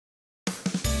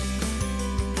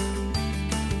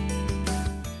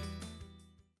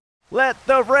Let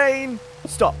the rain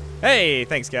stop. Hey,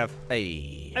 thanks, Geoff.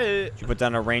 Hey. Did you put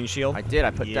down a rain shield? I did.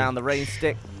 I put down the rain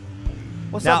stick.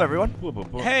 What's up, everyone?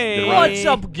 Hey. What's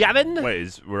up, Gavin? Wait,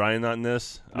 is Ryan not in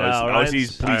this? No,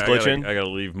 he's please glitching. I gotta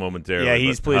leave momentarily. Yeah,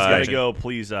 he's please gotta glitching. go.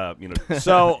 Please,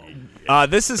 So,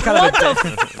 this is kind of What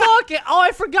the fuck? Oh,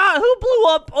 I forgot. Who blew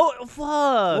up? Oh,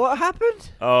 fuck. What happened?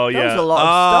 Oh yeah, There was a lot of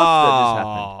stuff that just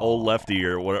happened. old lefty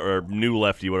or whatever, or new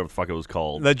lefty, whatever the fuck it was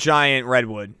called. the giant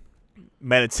redwood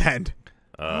met its end.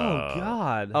 Oh,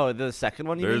 God. Oh, the second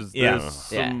one you mean?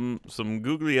 There's Yeah. some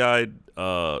googly-eyed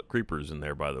creepers in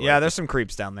there, by the way. Yeah, there's some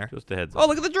creeps down there. just a heads Oh, up.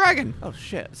 look at the dragon. Oh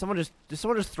shit! Did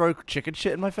someone just throw chicken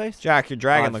shit in my face? Jack, your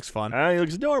dragon Oh, looks fun. He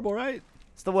looks adorable, right?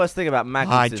 It's the worst thing about Hi,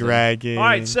 magnetism. dragon. All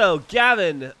right, so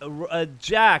Gavin,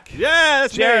 Jack,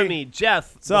 Yes, Jeremy,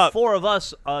 Geoff, What's up? the four of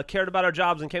us cared about our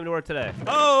jobs and came to work today.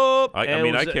 Oh, I And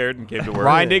mean, was I it- cared and came to work.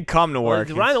 Ryan did come to work.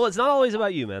 Ryan, it's not always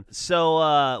about you, man.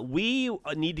 So we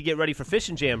need to get ready for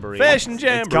Fishing Jamboree. Fishing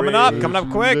Jamboree. It's coming up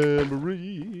quick.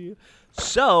 Jamboree.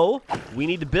 So we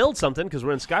need to build something because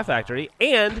we're in Sky Factory,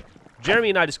 and Jeremy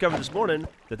and I discovered this morning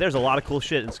that there's a lot of cool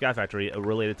shit in Sky Factory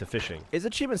related to fishing. Is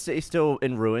Achievement City still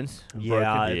in ruins?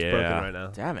 Yeah, it's Yeah. broken right now.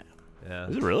 Damn it. Yeah,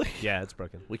 Is it really? yeah, it's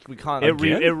broken. We can't. It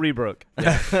Again? re-broke.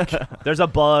 There's a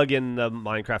bug in the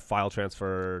Minecraft file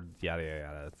transfer. Yada yada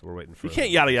yada. We're waiting for. You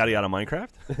can't yada yada yada Minecraft.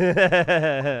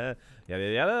 yada yada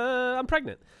yada. I'm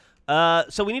pregnant.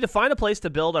 So we need to find a place to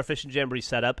build our fishing jamboree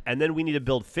setup, and then we need to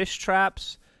build fish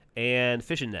traps and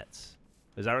fishing nets.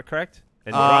 Is that correct?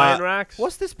 And Ryan racks.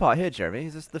 What's this part here, Jeremy?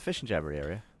 Is this the fishing jamboree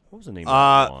area? What was the name of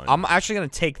that one? I'm actually gonna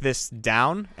take this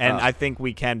down, and I think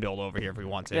we can build over here if we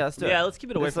want to. Yeah, let's do it. Yeah, let's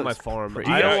keep it away This from my looks farm. pretty-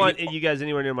 I don't Yeah, want you guys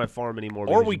anywhere near my farm anymore.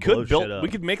 Or because we you blow could build. shit up. We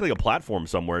could make like a platform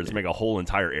somewhere to make a whole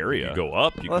entire area. You go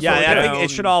up. You Well, can that's Yeah, what I we're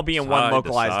think it should all be in one side to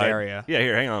localized side. area. Yeah,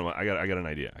 here, hang on. I got an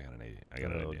idea. I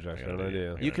got an Oh, idea. Josh, I got an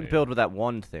idea. You can build with that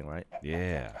wand thing, right?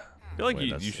 Yeah. I feel like Wait,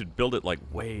 you that's- should build it like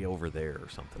way over there or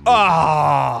something.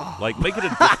 Oh, Like make it a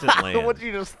distant land. What did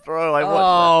you just throw? Like,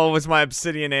 oh, it was my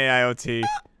obsidian AIoT.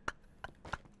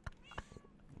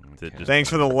 It just- Thanks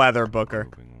for the leather, Booker.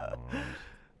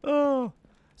 Oh.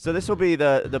 So this will be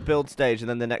the build stage, and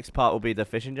then the next part will be the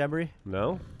fishing jamboree?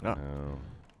 No, Oh,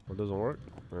 it doesn't work.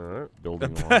 All right.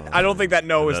 building. I don't think that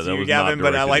no was That to you, was not Gavin,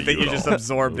 but I directed like at that you you at just all.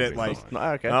 absorbed it. Like, No,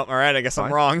 okay. oh, all right, I guess I'm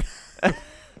Fine. wrong. Wait,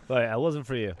 that wasn't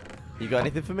for you. You got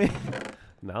anything for me?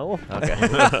 No. Okay.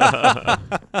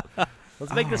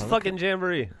 Let's make this fucking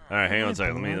jamboree. All right, hang on a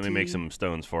second. Let me make some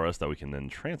stones for us that we can then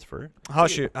transfer.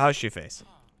 How's your face?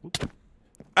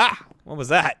 Ah, what was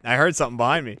that? I heard something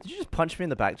behind me. Did you just punch me in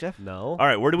the back, Jeff? No. All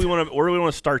right, where do we want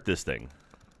to start this thing?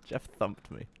 Jeff thumped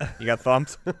me. You got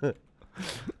thumped. Do You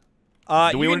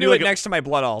we can wanna do do it like a- next to my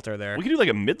blood altar there. We could do like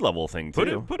a mid-level thing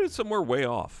too. Put it somewhere way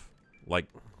off, like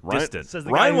Ryan- distant. Says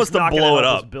the Ryan guy wants who's to not gonna blow it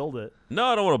help us up. Build it. No,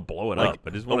 I don't want to blow it Like up. I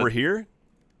just want over here.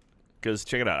 Because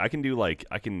check it out, I can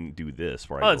do this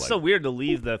where Oh, I it's go, so like, weird to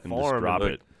leave the and just farm drop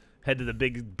and it. head to the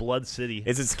big blood city.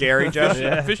 Is it scary, Jeff?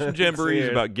 Yeah. Fishing jamboree is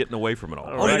weird. about getting away from it all.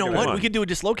 Oh, you know Come what? on. We could do a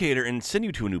dislocator and send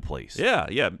you to a new place. Yeah,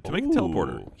 to make a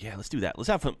teleporter. Ooh, yeah, let's do that. Let's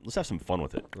have some fun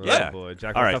with it. Oh, Yeah. boy,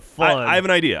 Jack All wants right, to fun. I have an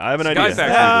idea. Sky idea.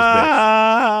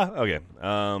 Factory Okay.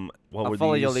 What I'll would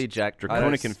follow your these lead, Jack.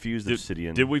 Draconic infused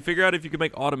obsidian. Did we figure out if you could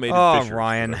make automated Oh, fishers?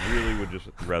 Ryan. I really would just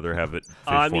rather have it fish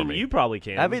I for mean, me. you probably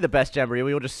can. That'd be the best jamboree.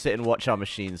 We all just sit and watch our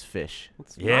machines fish.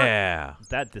 It's not Yeah.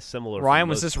 that dissimilar. from Ryan,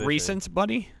 was most this fishing. recent,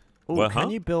 buddy? Ooh, What, can huh?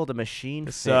 you build a machine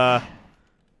This fish?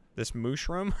 this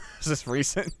mushroom? Is this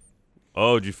recent?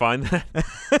 Oh, did you find that?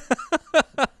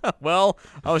 Well,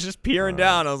 I was just peering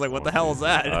down. I was like, what the hell is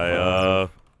that?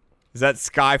 Is that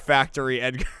Sky Factory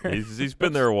Edgar? he's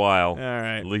been there a while. All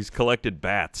right. He's collected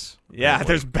bats. Yeah, apparently.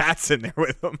 there's bats in there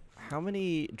with him. How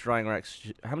many drying racks?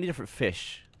 How many different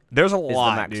fish? There's a the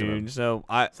lot, maximum? dude. So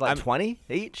I, It's like I'm- 20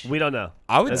 each? We don't know.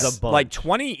 I would There's a s- bunch. like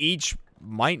 20 each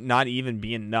might not even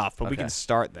be enough, but we Okay. can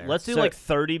start there. Let's do So- like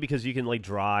 30 because you can like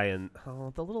dry and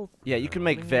the little. Yeah, you can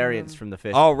make variants from the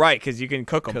fish. Oh, right, because you can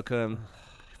cook them. Cook them.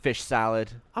 Fish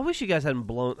salad. I wish you guys hadn't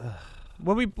blown.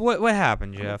 What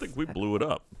happened, I don't Jeff? think we blew it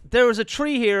up. There was a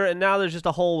tree here, and now there's just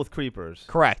a hole with creepers.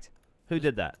 Correct. Who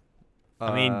did that?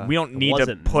 I mean, we don't need to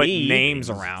wasn't put me. names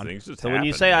Things- around. things just So when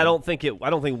you happen, say I man. don't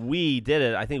think we did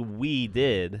it, I think we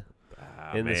did,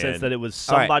 in the sense man. that it was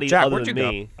All right, somebody Jack, other where'd than you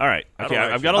go? me. All right. I Okay,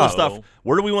 don't I've got all the actually stuff. know.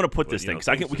 Where do we want to put But, this you thing? know,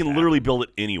 Because things we can just literally happen. build it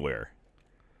anywhere.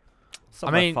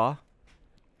 Somewhere mean, far.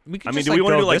 We could I mean, just, do we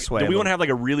want to do like? this way? Do we want to have like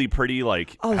a really pretty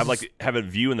like Oh, have this like have a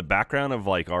view in the background of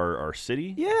like our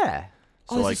city? Yeah.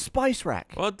 So, Oh, there's like- a spice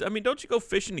rack. Well, I mean, don't you go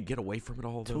fishing to get away from it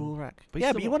all? Tool Though? rack. But Yeah,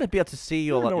 you but still you want- want to be able to see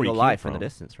never your know where you life came in the from.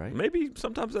 distance, right? Maybe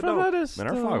sometimes I From don't. a Man,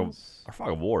 distance. our fog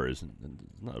of war is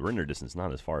not render distance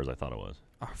not as far as I thought it was.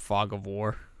 Our fog of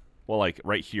war. Well, like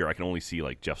right here, I can only see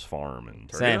like Jeff's farm and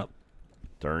Turn Same. it up.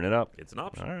 turn it up. It's an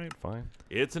option. All right, fine.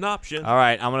 It's an option. All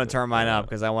right, I'm gonna turn mine up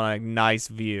because I want a nice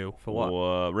view. For what?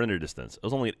 Well, render distance. It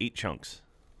was only at 8 chunks.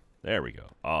 There we go.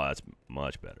 Oh, that's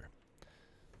much better.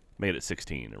 Make it at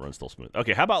 16. It runs still smooth.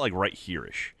 Okay, how about like right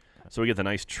here-ish? So we get the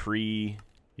nice tree.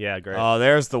 Yeah, great. Oh,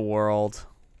 there's the world.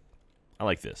 I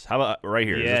like this. How about right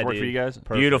here? Does Yeah, this work for dude. you guys?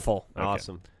 Perfect. Beautiful. Okay.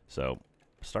 Awesome. So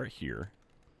start here.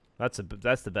 That's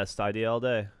the best idea all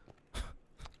day.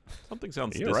 Something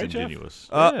sounds You're right, Geoff. disingenuous.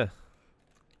 Yeah.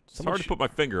 It's hard to put my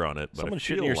finger on it, but Someone I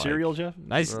shitting feel your like cereal, Jeff?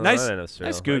 Nice, No, nice, I know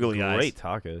cereal. nice googly eyes. Great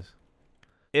tacos.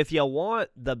 If you want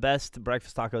the best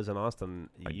breakfast tacos in Austin,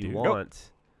 you do.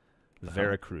 want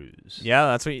Veracruz. Yeah,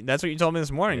 that's what you told me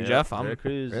this morning, Yeah, Jeff.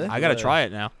 Veracruz. Really? I gotta try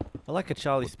it now. I like a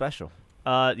Charlie special.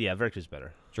 Yeah, Veracruz is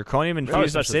better. Draconium Charlie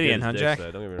infused Special's obsidian, good huh, as Jack? dicks,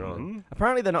 though, don't get me wrong. Mhm.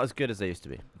 Apparently they're not as good as they used to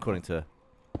be, according to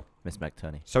Miss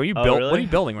McTurney. So you Oh, built? really? What are you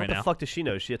building right What now? the fuck does she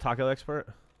know? Is she a taco expert?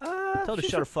 Tell her to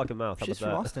she's shut her from- fucking mouth. How She's from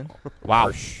about that? Austin.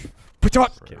 Wow.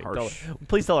 Kidding. Tell her-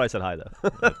 Please tell her I said hi,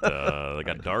 though. they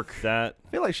got dark. That.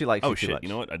 I feel like she likes Oh you too shit! much. You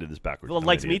know what? I did this backwards. Well, I'm an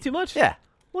likes me idiot. too much? Yeah.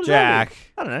 What does that Jack.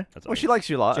 I don't know. That's Well, all she likes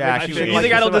you a lot. Jack, Maybe you she mean? likes You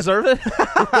think I so don't much. deserve it?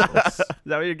 Is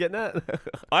that what you're getting at?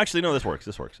 Oh, actually, no. This works.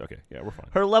 This works. Okay. Yeah, we're fine.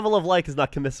 Her level of like is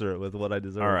not commensurate with what I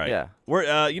deserve. All right. Yeah.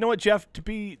 We're. You know what, Jeff?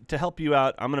 To help you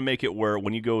out, I'm gonna make it where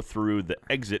when you go through the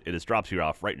exit, it just drops you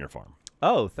off right in your farm.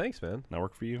 Oh, thanks, man. That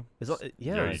work for you?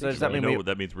 Yeah. So does that mean you know we what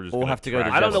that means? We're just all gonna have to go to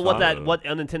track I don't know Jeff's what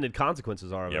unintended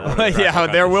consequences are of Yeah, it. we're gonna track Yeah, all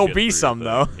kinds there of will shit be through some,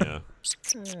 your thing. Yeah.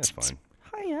 That's fine.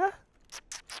 Hiya.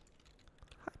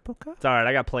 Hi, Booker. It's all right.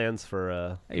 I got plans for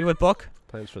Are you with Book?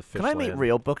 plans for fish Can I meet land.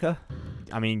 real Booker?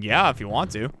 I mean, yeah, if you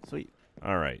want to. Sweet.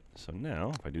 All right. So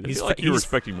now, if I do I this, feel like you're he's-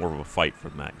 expecting more of a fight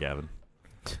from that, Gavin.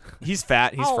 He's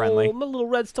fat. He's Oh, friendly. my little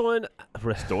redstone.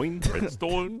 Stoin.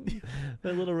 Redstone. My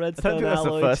little I don't redstone think that's the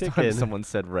alloy first chicken. time someone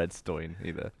said Redstoin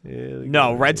either. Yeah,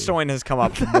 No, Redstone has come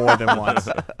up more than once.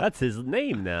 That's his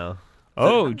name now.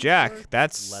 Oh, Jack,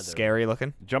 that's Leather. scary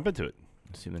looking. Jump into it.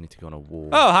 Assume they need to go on a wall.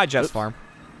 Oh, hi, Jeff's farm.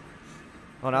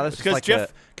 Oh, now this is Because like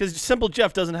Jeff, because simple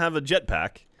Jeff doesn't have a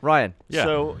jetpack. Ryan, Yeah.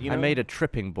 So you know, I made a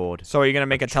tripping board. So are you gonna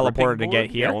make a teleporter to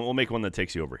get Yeah, here? we'll make one that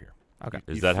takes you over here. Okay.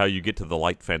 Is that how you get to the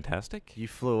light fantastic? You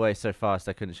flew away so fast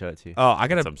I couldn't show it to you. Oh, I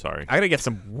gotta I'm sorry. get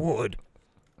some wood.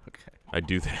 Okay. I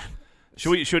do that.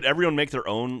 Should everyone make their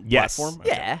own Yes. platform?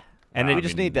 Yeah. And we it-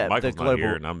 just need that Michael's the not global.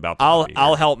 here, and I'm about to I'll be I'll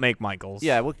here. help make Michael's.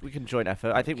 Yeah, we can join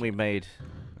effort. I think we made.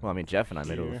 Well, I mean, Jeff and I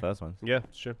made all the first ones. Yeah,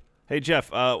 sure. Hey Jeff,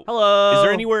 Hello. is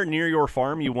there anywhere near your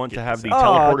farm you want to have the Oh,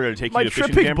 teleporter to take my you to Fishing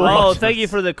tripping Jamboree? Oh, thank you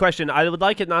for the question. I would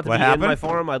like it not to What be in my happened?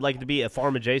 farm. I'd like it to be a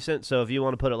farm adjacent. So if you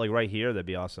want to put it like right here, that'd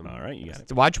be awesome. All right, you got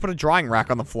it. Why'd you put a drawing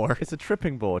rack on the floor? It's a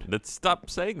tripping board. Let's stop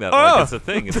saying that Oh! like it's a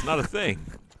thing. It's not a thing.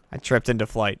 I tripped into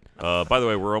flight. By the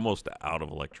way, we're almost out of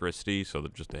electricity, so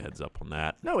just a heads up on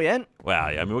that. No, we ain't.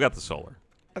 Well, yeah, I mean, we got the solar.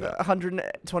 I got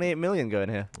 128 million going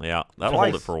here Yeah, that'll hold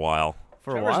it Twice. for a while.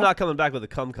 for a Trevor's while. not coming back with a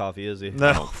cum coffee, is he?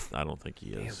 No. I don't think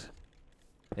he is.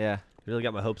 Yeah. Really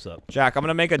got my hopes up. Jack, I'm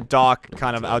gonna make a dock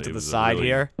kind of So out to it the was a side really-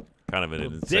 here. Kind of an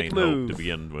Dick insane hope move. to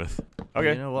begin with. Okay,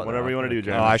 You know what, whatever though, you want to do, I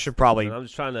Jeremy. Oh, I should probably And I'm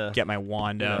just trying to get my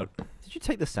wand out. Did you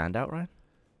take the sand out, Ryan?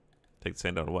 Take the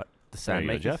sand out of what? The There sand you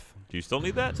go, makers? Jeff. Do you still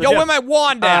need that? Yo, where my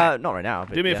wand at? Not right now.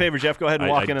 But Do me a yeah. favor, Jeff. Go ahead and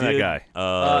walk into that did, guy.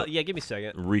 yeah, give me a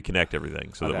second. Reconnect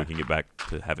everything so that Okay. we can get back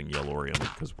to having Yellorium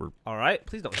because we're All right,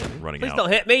 please don't hit me. running Please out. don't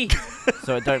hit me.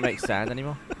 So it don't make sand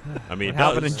anymore? I mean, it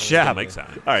happened does. to It Jeff? still makes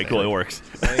sound. All right, cool. It works.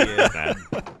 Thank you. Bad.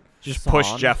 Just push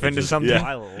Sand? Jeff into just- something.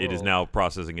 yeah. It is now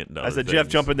processing it into I other said, Jeff,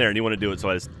 things. jump in there, and you want to do it, so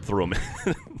I just threw him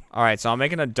in. All right, so I'm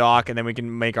making a dock, and then we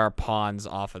can make our ponds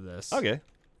off of this. Okay.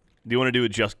 Do you want to do it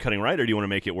just cutting right, or do you want to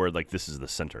make it where like this is the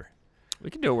center?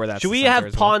 We can do it where that's. Should the we center have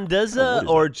as well. Oh, what pondeza is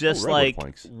or that? just redwood like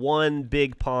planks. one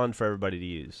big pond for everybody to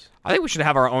use? I think we should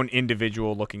have our own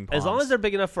individual looking ponds. As long as they're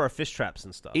big enough for our fish traps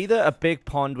and stuff. Either a big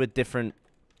pond with different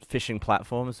fishing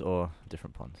platforms or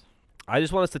different ponds. I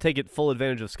just want us to take it full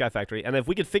advantage of Sky Factory, and if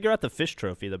we could figure out the fish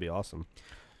trophy, that'd be awesome.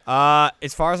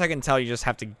 As far as I can tell, you just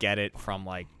have to get it from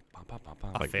like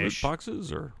a Like fish. loot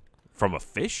boxes or from a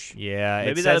fish? Yeah,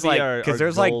 Maybe it that'll says be like our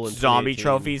there's like goal in zombie 2018.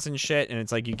 trophies and shit, and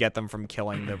it's like you get them from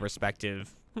killing the respective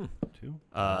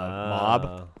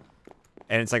mob,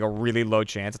 and it's like a really low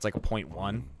chance. It's like a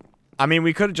 0.1. I mean,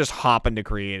 we could just hop into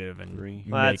creative and make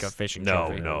a That's- fishing No,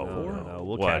 trophy. no.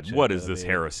 We'll what? catch it. What is I this mean-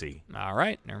 heresy? All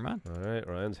right, never mind. All right,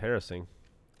 Ryan's harassing.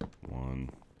 1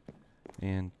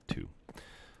 and 2.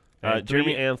 And 3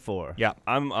 Jeremy, and 4. Yeah.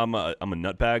 I'm a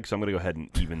nutbag, so I'm gonna go ahead and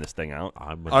even this thing out.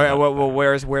 I'm All right. Well,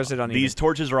 where's it on These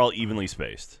torches are all evenly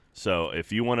spaced, so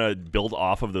if you want to build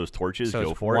off of those torches, So go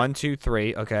it's for 1, it. 2,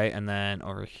 3. Okay, and then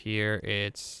over here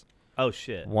it's Oh,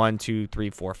 shit. 1, 2, 3,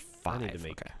 4, 5. need to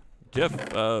make- Okay.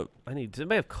 Jeff, I need. Does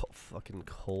anybody have fucking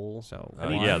coal? So I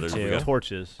need yeah, there's we got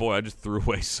torches. Boy, I just threw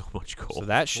away so much coal. So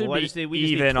that should Well, be we just need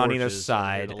even on either torches, so we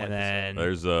side, gotta and light then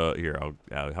There's here.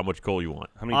 How much coal you want?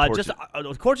 How many torches?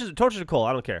 Just torches are coal.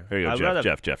 I don't care. Here you go, I'd rather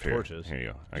Jeff. have Jeff, here. torches. Here you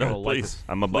go. I No, got please.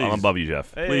 I'm above you,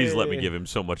 Jeff. Please let me Hey. give him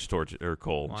so much torch or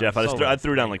coal. Jeff, I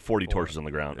threw down like 40 torches on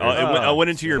the ground. Oh, it went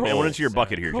into your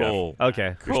bucket here, Jeff. Coal.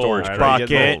 Okay. Your storage Coal. crate.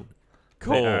 bucket.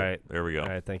 Coal. All right. There we go. All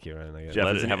right. Thank you, Ryan. I got Jeff,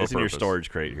 Let it's, it have a it's in your purpose. storage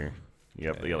crate here.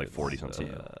 You got like 40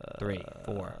 something. 3,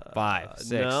 4, 5,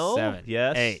 6, no? 7,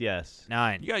 Yes. 8, Yes.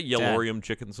 9. You got Yellorium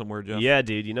chicken somewhere, Jeff? Yeah,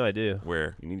 dude. You know I do.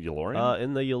 Where? You need Yellorium?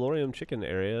 In the Yellorium chicken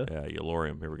area. Yeah,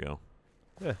 Yellorium. Here we go.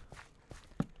 Yeah.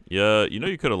 Yeah, you know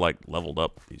you could have like leveled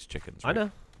up these chickens. I Right?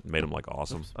 know. Made them like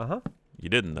awesome. You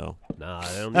didn't though. Nah,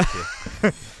 I don't need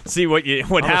to. See what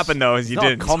happened though is you It's not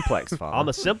didn't. a complex farm. I'm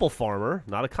a simple farmer,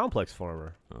 not a complex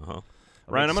farmer.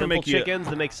 Ryan, I'm gonna make you chickens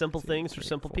that make simple things for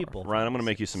simple people. Ryan, I'm gonna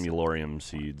make you some Yellorium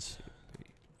seeds.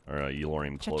 Or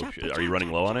Yellorium cloak. Are you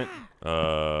running low on it? what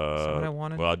I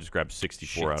wanted? Well, I'll just grab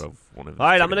 64 out of one of the All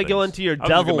right, I'm chicken gonna go things. into your I was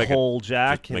gonna devil make hole,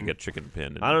 Jack. Just make and a chicken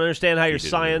pen. I don't understand how your feed it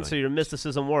science anything. or your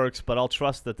mysticism works, but I'll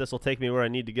trust that this will take me where I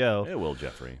need to go. It will,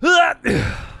 Jeffrey.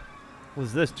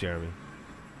 What's this, Jeremy?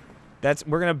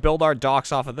 We're gonna build our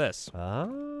docks off of this.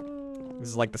 Oh. This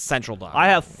is like the central dock. I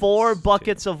have 4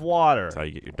 buckets of water. That's how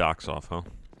you get your docks off, huh?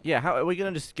 Yeah, how are we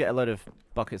gonna just get a load of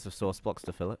buckets of source blocks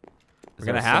to fill it? Is We're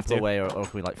there gonna a have simpler to. way, or can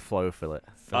we like flow fill it?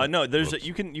 No, there's Whoops.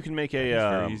 you can make It's a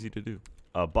very easy to do.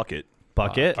 bucket.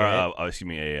 Bucket. Or, excuse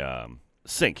me, a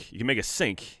sink. You can make a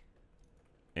sink,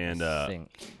 and Sink.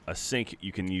 a sink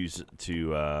you can use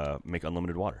to make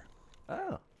unlimited water.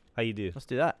 Oh, How you do? let's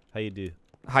do that. How you do?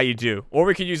 How you do? Or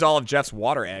we could use all of Jeff's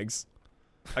water eggs.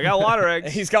 I got water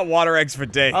eggs. He's got water eggs for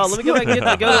days. Oh, let me go back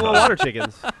and get the water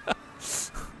chickens.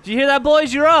 Did you hear that,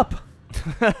 boys? You're up.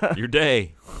 Your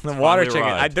day. the water finally chicken.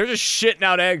 arrived. They're just shitting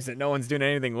out eggs that no one's doing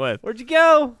anything with. Where'd you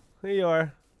go? There you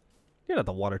are. You're not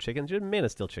the water chickens. You're Man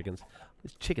of Steel chickens.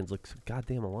 These chickens look so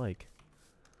goddamn alike.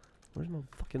 Where's my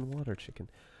fucking water chicken?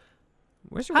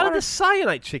 Where's your How water? did the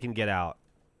cyanite chicken get out?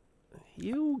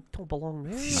 You don't belong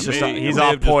there. He's May- just may he's have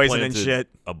off just poison and planted shit.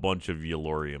 A bunch of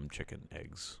Yellorium chicken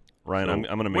eggs. Ryan, So I'm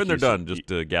gonna make when they're you some- done,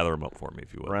 just gather them up for me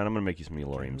if you will. Ryan, I'm gonna make you some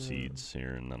Yellorium seeds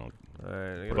here, and then I'll. All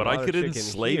right, got But a I water could chicken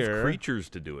enslave here. creatures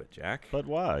to do it, Jack. But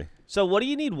why? So what do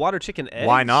you need? Water chicken eggs?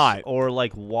 Why not? Or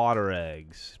like water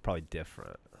eggs? It's probably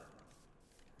different.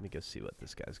 Let me go see what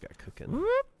this guy's got cooking.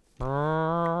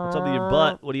 What's up with your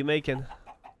butt? What are you making?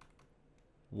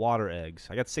 Water eggs.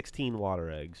 I got 16 water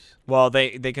eggs. Well, they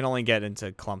can only get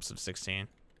into clumps of 16.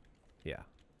 Yeah.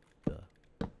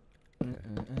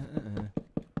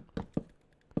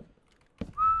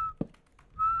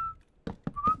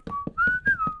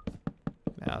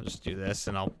 Yeah, I'll just do this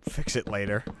and I'll fix it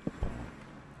later.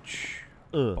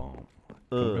 Boom.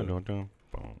 Boom,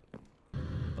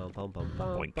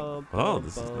 Boink. Oh,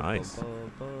 this is nice.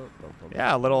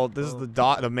 Yeah, this is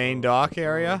the main dock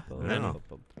area. Yeah.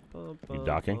 You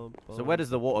docking? So where does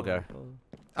the water go?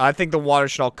 I think the water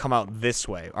should all come out this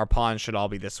way. Our pond should all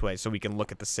be this way so we can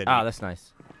look at the city. Ah, that's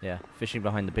nice. Yeah, fishing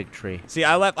behind the big tree. See,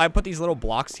 I put these little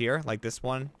blocks here, like this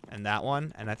one and that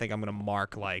one, and I think I'm gonna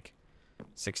mark like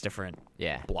 6 different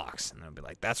Yeah. blocks, and I'll be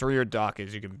like, that's where your dock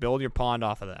is. You can build your pond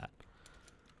off of that.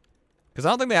 Because I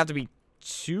don't think they have to be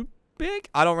too big.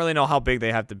 I don't really know how big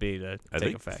they have to be to I take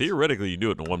think effect. theoretically you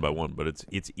do it in a 1 by 1, but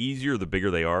it's easier the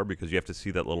bigger they are because you have to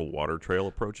see that little water trail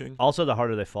approaching. Also, the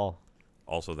harder they fall.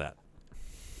 Also that.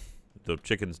 The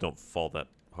chickens don't fall that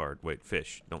hard. Wait,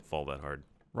 fish don't fall that hard.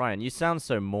 Ryan, you sound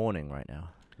so mourning right now.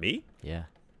 Me? Yeah.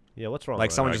 Yeah, what's wrong? Like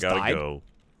with someone I just gotta died? go.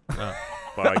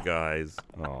 Bye, guys.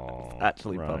 Oh,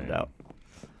 Actually bummed out. that?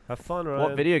 Have fun, Ryan.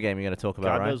 What video game are you going to talk about,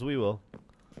 God Ryan? knows we will.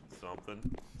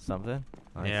 Something. Something?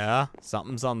 Nice. Yeah,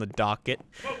 something's on the docket.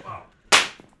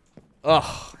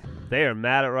 Ugh. They are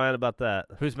mad at Ryan about that.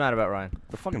 Who's mad about Ryan?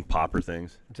 the fucking popper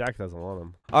things. Jack doesn't want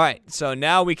them. All right, so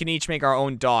now we can each make our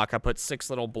own dock. I put 6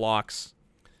 little blocks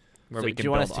where So we do can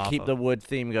you want build us to off keep of. the wood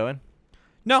theme going?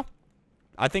 No.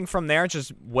 I think from there, it's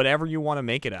just whatever you want to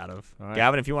make it out of. All right.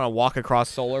 Gavin, if you want to walk across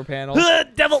solar panels.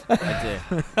 Devil! I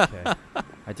do. Okay.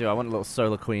 I do. I want a little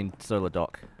solar queen solar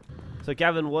dock. So,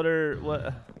 Gavin,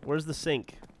 where's the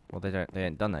sink? Well, they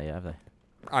ain't done that yet, have they?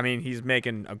 I mean, he's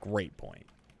making a great point.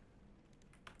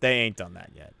 They ain't done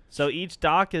that yet. So each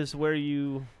dock is where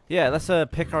you... Yeah, let's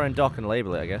pick our own dock and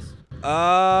label it, I guess.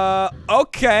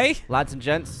 Okay. Lads and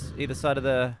gents, either side of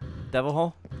the devil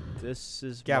hole. This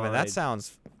is Gavin, my that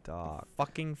sounds dock.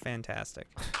 fucking fantastic.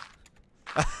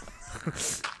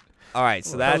 All right,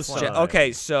 so that's Cosign.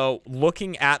 okay. So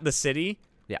looking at the city,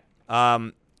 Yeah.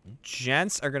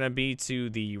 Gents are gonna be to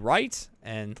the right,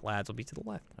 and lads will be to the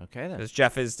left. Okay then. Because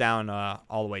Geoff is down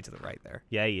all the way to the right there.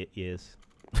 Yeah, he is.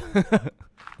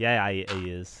 Yeah, he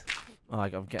is. Oh,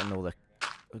 I'm getting all the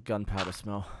gunpowder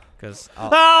smell. Because Oh,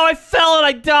 I fell and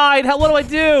I died. What do I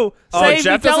do? Save me,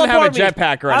 Geoff doesn't have a teleport me.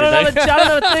 jetpack or I don't anything.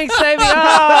 know the thing. Save me.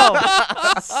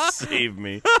 Oh, Save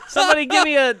me. somebody give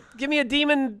me a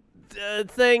demon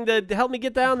thing to help me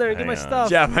get down there and get my Hang on. stuff.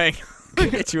 Geoff, hang on. We'll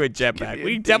get you a jetpack.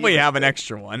 We definitely have an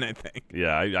extra one, I think.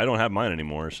 Yeah, I don't have mine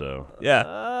anymore, so. Yeah.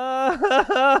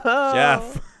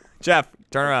 Geoff,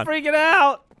 turn around. Freaking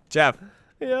out. Geoff,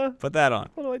 Yeah. put that on.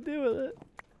 What do I do with it?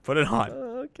 Put it on.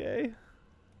 Okay.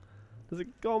 Does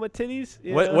it go on my titties?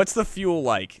 Yeah. What's the fuel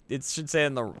like? It should say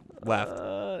on the left.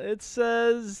 It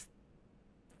says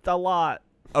a lot.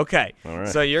 Okay. All right.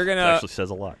 So you're It gonna actually says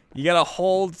a lot. you gotta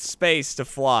hold space to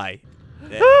fly.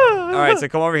 All right, so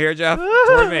come over here, Geoff,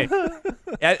 toward me.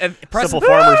 And press Simple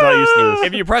farmer's not used to this.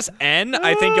 If you press N,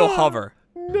 I think you'll hover.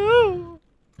 No.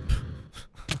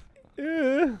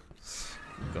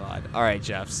 God. All right,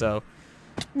 Geoff. So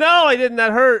No, I didn't.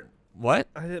 That hurt. what?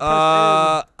 I didn't press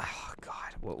Oh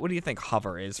God. What do you think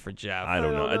hover is for Geoff? I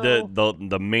don't don't know.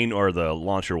 The main or the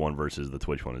launcher one versus the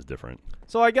Twitch one is different.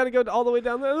 So I got to go all the way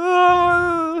down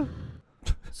there.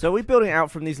 So are we building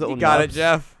out from these little You got it, nubs?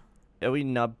 Geoff. Are we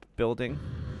nub building?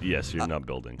 Yes, you're not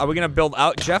building. Are we gonna build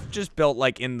out? Geoff just built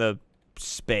like in the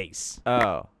space.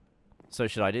 Oh. So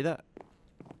should I do that?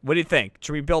 What do you think?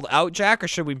 Should we build out, Jack, or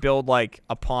should we build like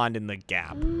a pond in the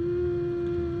gap?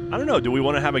 I don't know. Do we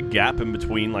want to have a gap in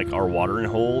between like our watering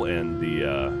hole and the?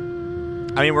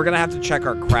 I mean, we're gonna have to check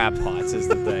our crab pots. Is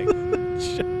the thing.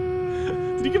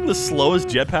 Did you give him the slowest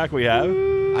jetpack we have?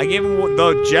 I gave him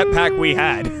the jetpack we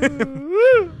had.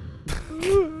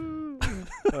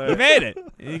 He made it.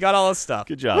 He got all his stuff.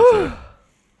 Good job, sir.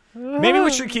 Maybe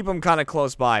we should keep them kind of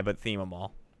close by, but theme them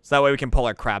all. So that way we can pull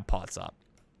our crab pots up.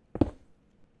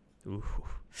 Ooh.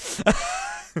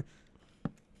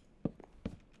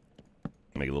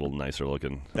 Make it a little nicer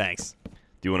looking. Thanks.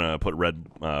 Do you want to put red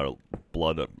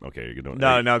blood up? Okay, you're doing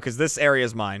it. No, because this area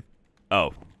is mine.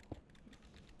 Oh,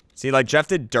 See, like Geoff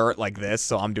did dirt like this,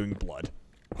 so I'm doing blood.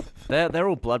 They're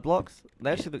all blood blocks.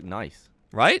 They actually look nice.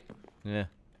 Right? Yeah.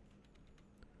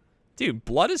 Dude,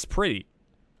 blood is pretty.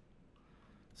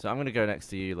 So I'm gonna go next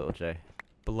to you, little Jay.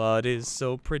 Blood is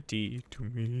so pretty to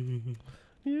me.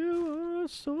 You are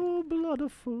so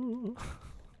bloodful.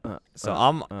 So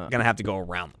I'm gonna have to go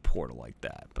around the portal like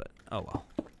that, but oh well.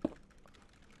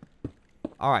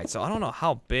 All right, so I don't know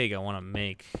how big I want to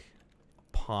make a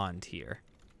pond here.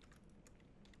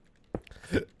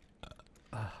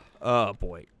 Oh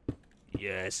boy,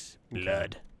 yes,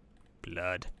 blood,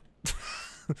 blood.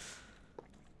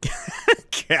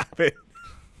 Gavin.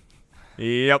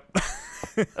 Yep.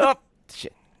 Oh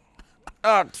shit.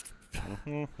 Oh,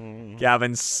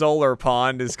 Gavin's solar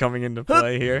pond is coming into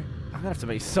play here. I'm gonna have to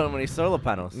make so many solar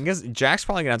panels. I guess Jack's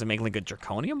probably gonna have to make like a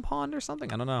draconium pond or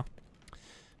something. I don't know. yeah,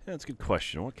 that's a good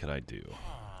question. What could I do?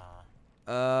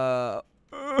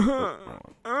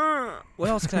 What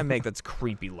else can I make that's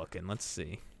creepy looking? Let's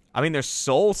see. I mean, there's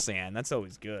soul sand. That's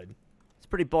always good. It's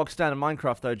pretty bog standard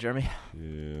Minecraft though, Jeremy.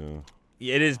 Yeah.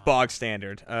 Yeah, it is bog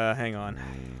standard. Hang on.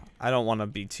 I don't want to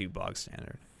be too bog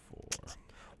standard. 4.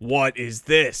 What is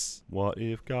this? What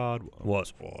if God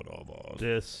Was one of us?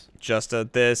 This. Just a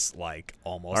this, like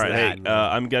almost All right, that. hey,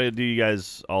 I'm gonna do you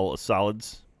guys all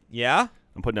solids. Yeah?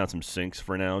 I'm putting down some sinks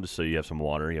for now, just so you have some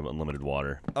water. You have unlimited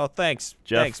water. Oh, thanks.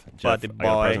 Jeff, Thanks, Jeff, buddy I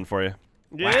got a boy. present for you.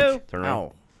 Yeah. Turn around.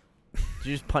 Ow. Did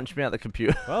you just punch me out the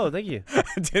computer? Oh, thank you.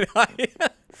 Did I? I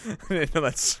didn't know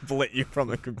that split you from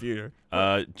the computer.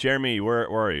 Jeremy, where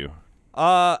are you?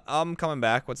 I'm coming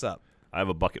back. What's up? I have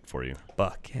a bucket for you.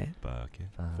 Bucket. Bucket.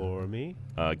 For me.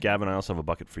 Gavin, I also have a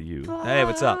bucket for you. Hey,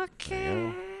 what's up?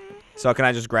 So can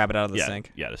I just grab it out of the yeah,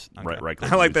 sink? yeah, just Okay. right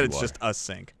click. I like use that the it's water. just a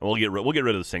sink. We'll get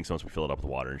rid of the sinks once we fill it up with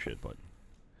water and shit. But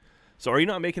so, are you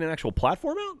not making an actual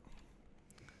platform out?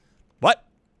 What?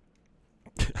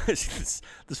 this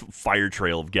fire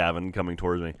trail of Gavin coming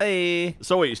towards me. Hey.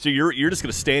 So wait, so you're just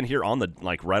gonna stand here on the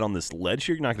right on this ledge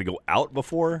here? You're not gonna go out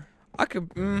before? I could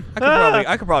probably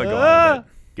go out of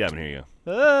it. Gavin, here you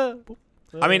go.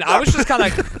 I mean, I was just kind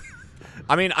of.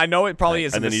 I mean, I know it probably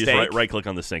is a And then you mistake. just right click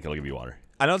on the sink, and it'll give you water.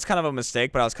 I know it's kind of a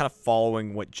mistake, but I was kind of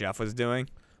following what Geoff was doing.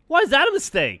 Why is that a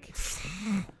mistake?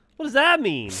 What does that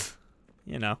mean?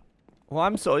 You know, Well,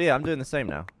 I'm doing the same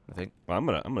now. I think. Well, I'm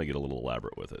gonna get a little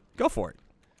elaborate with it. go for it.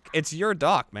 It's your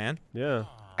dock, man. Yeah.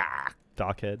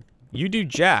 Dockhead. You do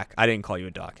Jack. I didn't call you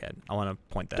a dockhead. I want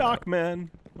to point that out. Dockman.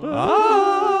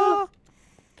 Ah!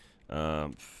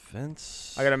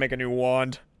 Fence. I gotta make a new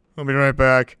wand. I'll be right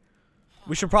back.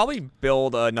 We should probably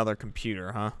build another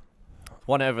computer, huh?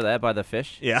 One over there by the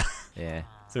fish. Yeah. Yeah.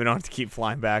 So we don't have to keep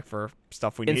flying back for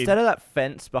stuff we need. Instead of that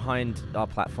fence behind our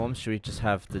platform, should we just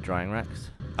have the drying racks?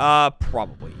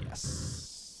 Probably,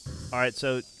 yes. All right,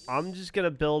 so I'm just going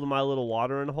to build my little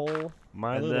watering hole.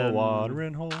 My and little then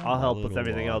watering hole. I'll help with little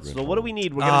everything else. watering So what do hole. we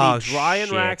need? We're going to need Oh, drying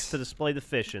shit. racks to display the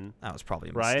fishing. That was probably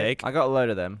a Right? mistake. I got a load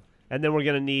of them. And then we're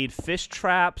going to need fish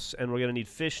traps, and we're going to need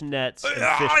fish nets and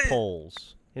fish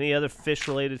poles. Any other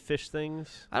fish-related fish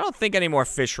things? I don't think any more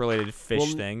fish-related fish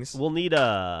We'll- things. We'll need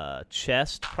a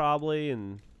chest probably,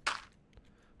 and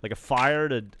like a fire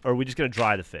to. Or are we just gonna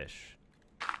dry the fish,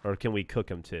 or can we cook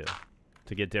them too,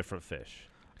 to get different fish?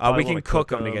 We Probably can wanna cook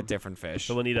them to 'em. get different fish.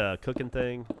 So we'll need a cooking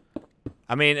thing.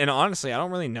 I mean, and honestly, I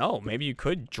don't really know. Maybe you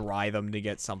could dry them to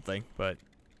get something, but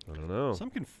I don't know.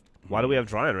 Some Why do we have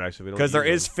drying racks if we don't? because there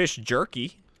use is fish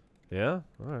jerky. them?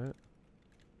 Yeah. All right.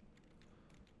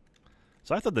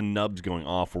 So I thought the nubs going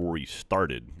off were where you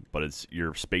started, but it's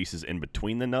your spaces in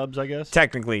between the nubs, I guess.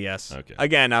 Technically, yes. Okay.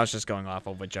 Again, I was just going off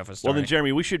of what Geoff was Well, starting. then,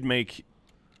 Jeremy, we should make.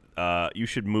 You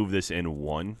should move this in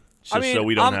one, just I mean, so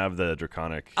we don't I'm- have the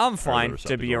draconic. I'm or fine the to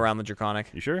be receptacle. around the draconic.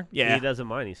 You sure? Yeah. He doesn't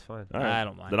mind. He's fine. All right. I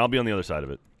don't mind. Then I'll be on the other side of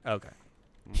it. Okay.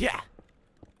 Yeah.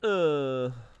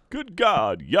 Good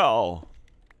God, y'all.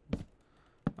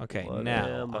 Okay, What now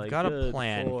am I I've got a good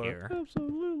plan for? here.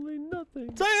 Absolutely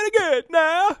nothing. Say it again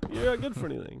now. You're not good for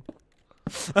anything.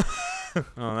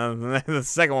 Oh, the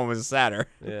second one was sadder.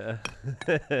 Yeah.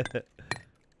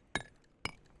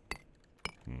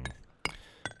 All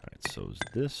right, so is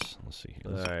this? Let's see.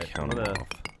 Here. Let's All right, count I'm them gonna off.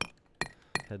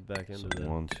 Head back into So the.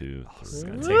 1, 2, This is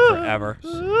 3, gonna take forever.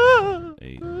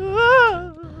 8, 10,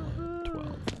 11,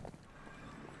 12.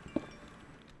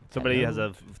 Somebody has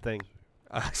a thing.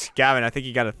 Gavin, I think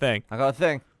you got a thing. I got a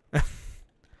thing.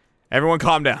 Everyone,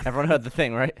 calm down. Everyone heard the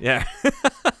thing, right? Yeah.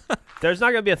 There's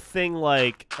not gonna be a thing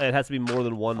like it has to be more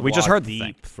than one. We just wad heard the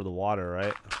deep for the water,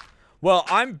 right? Well,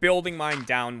 I'm building mine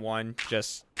down one.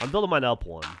 Just I'm building mine up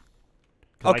one.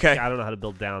 'Cause Okay. I don't know how to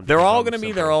build down. they're because all I'm gonna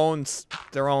be simple.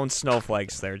 their own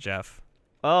snowflakes there, Jeff.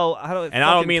 Oh, how do I? And I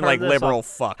don't fucking mean turn like this liberal off?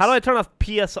 fucks. How do I turn off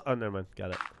PS? Oh, never mind.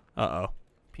 Got it. Uh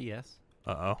P.S.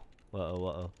 oh.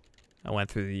 Uh-oh. I went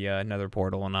through the nether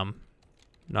portal and I'm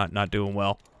not doing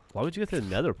well. Why would you go through the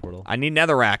nether portal? I need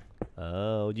netherrack.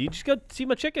 Oh, you just go see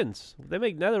my chickens. They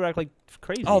make netherrack like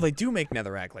crazy. Oh, they do make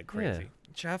netherrack like crazy. Yeah.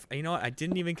 Jeff, you know what? I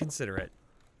didn't even consider it.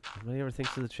 Nobody ever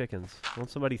thinks of the chickens. Won't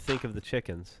somebody think of the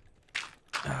chickens?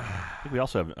 I think we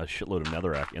also have a shitload of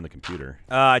netherrack in the computer.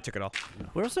 I took it all.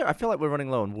 We're also. I feel like we're running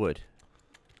low on wood.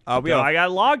 We got I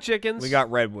got log chickens. we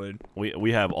got redwood.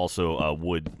 We have also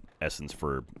wood essence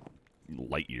for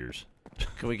light years.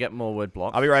 Can we get more wood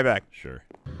blocks? I'll be right back. Sure.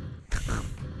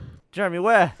 Jeremy,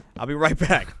 where? I'll be right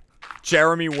back.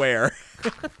 Jeremy Ware.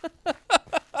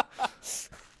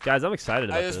 Guys, I'm excited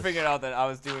about I just this. figured out that I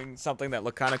was doing something that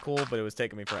looked kind of cool, but it was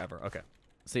taking me forever. Okay.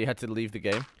 So you had to leave the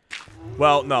game?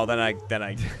 Well, no, then I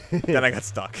got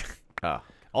stuck. Oh.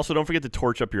 Also, don't forget to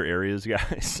torch up your areas,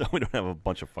 guys, so we don't have a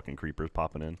bunch of fucking creepers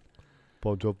popping in.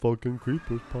 Bunch of fucking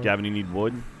creepers. Gavin, you need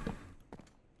wood?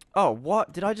 Oh,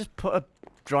 what? Did I just put a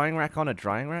drying rack on a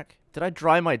drying rack? Did I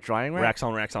dry my drying rack? Racks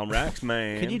on racks on racks,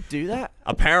 man. Can you do that?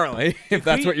 Apparently, if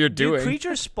that's what you're doing. Do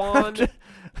creatures spawn?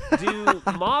 Do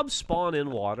mobs spawn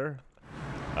in water?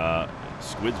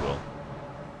 Squids will.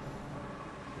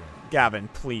 Gavin,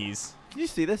 please. Can you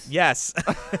see this? Yes.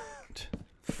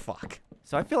 Fuck.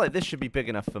 So I feel like this should be big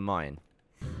enough for mine.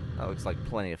 That looks like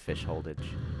plenty of fish holdage.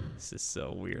 This is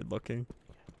so weird looking.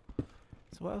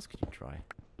 So what else could you try?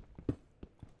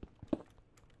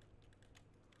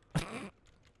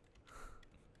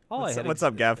 Oh, What's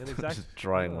up, Gav? Just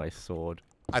drying my sword.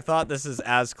 I thought this is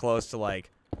as close to like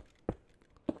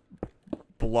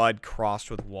blood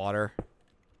crossed with water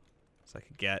as I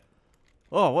could get.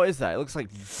 Oh, what is that? It looks like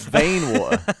vein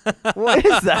water. What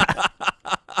is that?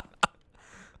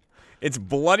 It's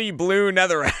bloody blue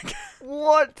netherrack.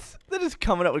 What? They're just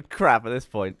coming up with crap at this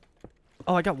point.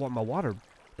 Oh, I got my water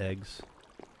eggs.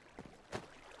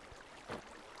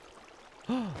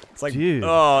 It's like, Dude.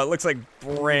 oh, it looks like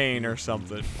brain or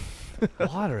something.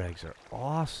 Water eggs are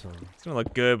awesome. It's gonna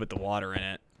look good with the water in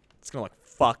it. It's gonna look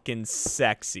fucking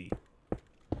sexy.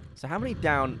 So how many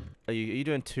down are you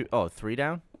doing? Two? Oh, 3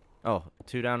 down? Oh,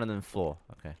 2 down and then 4.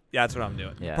 Okay. Yeah, that's what I'm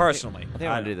doing. Yeah. Personally, I think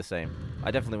I want to do the same.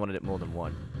 I definitely wanted it more than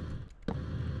 1.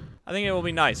 I think it will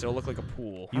be nice. It'll look like a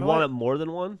pool. You want it more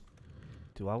than one?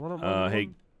 Do I want it more than Hey,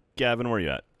 one? Gavin, where you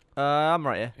at? I'm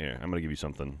right here. Here, I'm gonna give you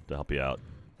something to help you out.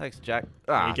 Thanks, Jack.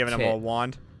 Are you giving him a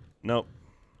wand? Nope.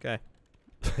 Okay.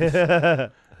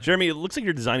 Jeremy, it looks like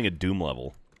you're designing a Doom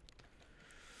level.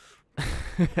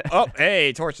 Oh,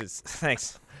 hey, torches.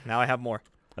 Thanks. Now I have more.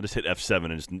 I just hit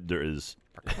F7 and there is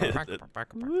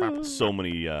so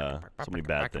many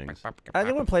bad things.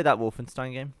 Anyone play that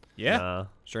Wolfenstein game? Yeah,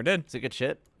 sure did. Is it good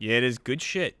shit? Yeah, it is good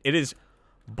shit. It is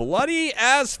bloody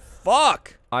as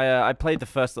fuck. I played the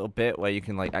first little bit where you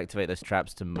can like activate those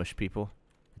traps to mush people.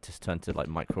 It just turned to like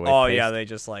microwave. Oh paste. yeah, they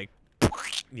just like,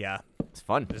 yeah, It's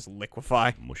fun. just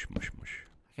liquefy. Mush, mush, mush.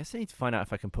 I guess I need to find out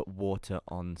if I can put water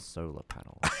on solar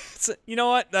panels. You know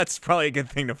what? That's probably a good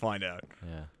thing to find out.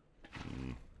 Yeah.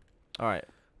 All right.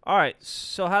 All right.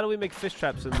 So how do we make fish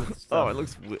traps in this Oh, stuff?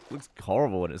 it looks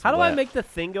horrible when it's How do wet. I make the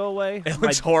thing go away? It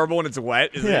looks horrible when it's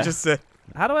wet. Isn't Yeah. it just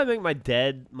How do I make my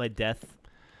death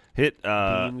Hit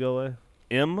beam go away?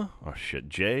 M. Oh shit.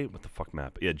 J. What the fuck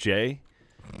map? Yeah, J.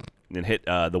 And then hit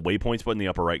the waypoints button in the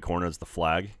upper right corner. It's the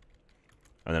flag.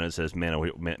 And then it says manage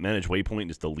waypoint.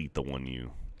 Just delete the one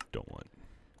you don't want.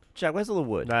 Jack, where's all the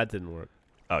wood? That didn't work.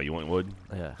 Oh, you want wood?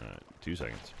 Yeah. All right, 2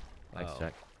 seconds. Thanks,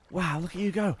 Jack. Wow, look at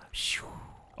you go.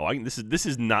 Oh, this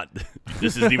is not.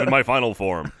 This isn't even my final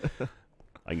form.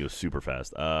 I can go super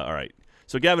fast. All right.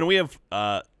 So Gavin, we have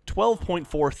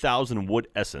 12.4 thousand wood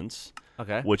essence.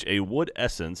 Okay. Which a wood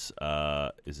essence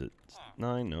is it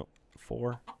 9? No.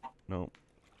 4? No.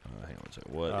 Hang on a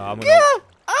second. What? I'm gonna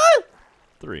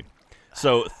 3.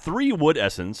 So 3 wood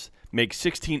essence makes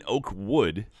 16 oak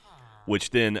wood,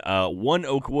 which then 1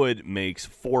 oak wood makes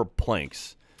 4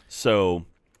 planks. So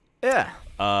Yeah.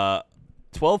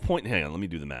 12 point. Hang on, let me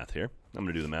do the math here. I'm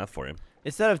gonna do the math for you.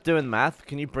 Instead of doing math,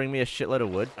 can you bring me a shitload of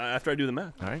wood? After I do the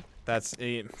math, All right. That's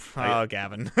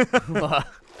Gavin. because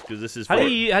this is. How for, do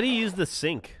you use the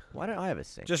sink? Why don't I have a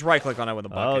sink? Just right click on it with a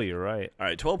bucket. Oh, you're right. All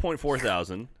right, 12.4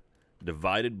 thousand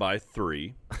divided by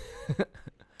 3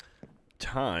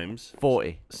 times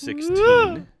 40.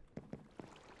 16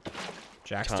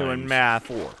 Jack's times doing math.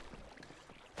 4.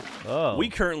 Oh. We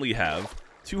currently have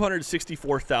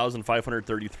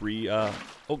 264,533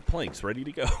 oak planks ready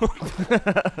to go.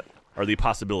 Or the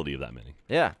possibility of that many.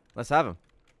 Yeah, let's have them.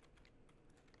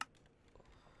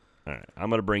 All right, I'm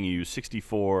gonna bring you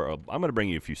 64. I'm gonna bring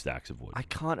you a few stacks of wood. I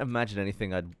can't imagine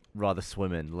anything I'd rather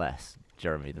swim in less,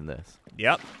 Jeremy, than this.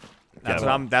 Yep. That's Yeah,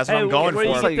 what I'm. That's what Hey, I'm going where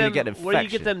do for. you Like get you get them, where do you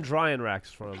get infection. them drying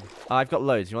racks from? I've got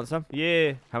loads. You want some?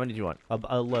 Yeah, How many do you want?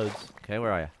 loads. Okay,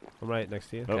 where are you? I'm right next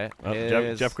to you. Oh, Okay, Jeff,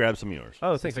 here's- grab some of yours.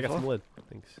 Oh, thanks. I got some wood.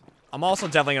 Thanks. I'm also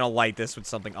definitely gonna light this with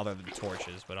something other than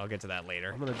torches, but I'll get to that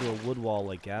later. I'm gonna do a wood wall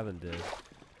like Gavin did.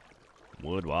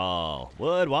 Wood wall.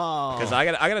 Wood wall. Because I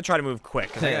gotta try to move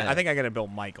quick. 'Cause Yeah. I think I gotta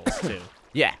build Michael's too.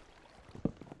 Yeah.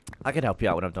 I can help you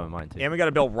out when I've done mine too. And we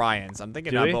gotta build Ryan's. I'm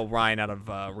thinking Do I'll we? build Ryan out of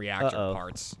reactor Uh-oh.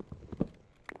 parts.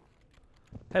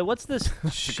 Hey, what's this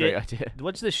That's a shit? great idea.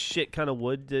 What's this shit kind of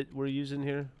wood that we're using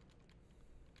here?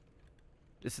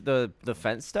 Is it the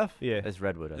fence stuff? Yeah. It's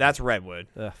redwood. I think. That's redwood.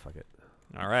 Fuck it.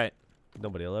 All right.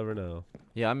 Nobody will ever know.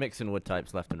 Yeah, I'm mixing wood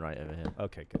types left and right over here.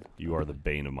 Okay, good. You are the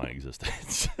bane of my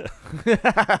existence.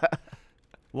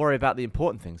 Worry about the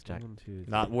important things, Jack. 1, 2, 3.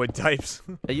 Not wood types.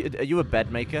 Are you a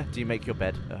bed maker? Do you make your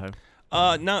bed at home?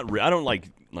 Not. I don't like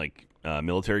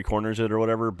military corners it or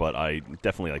whatever, but I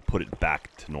definitely like put it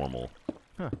back to normal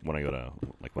when I go to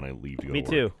when I leave to go. Me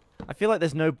to work. too. I feel like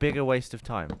there's no bigger waste of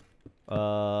time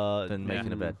Then than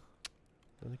making a bed.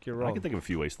 I think you're wrong. I can think of a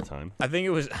few wastes of time. I think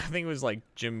it was like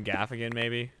Jim Gaffigan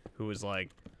maybe, who was like,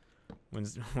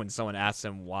 when someone asks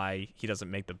him why he doesn't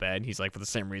make the bed, he's like, for the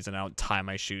same reason I don't tie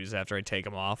my shoes after I take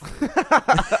them off.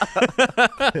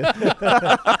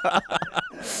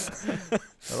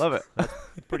 I love it. That's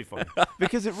pretty funny.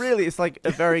 Because it really is like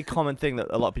a very common thing that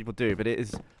a lot of people do, but it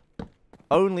is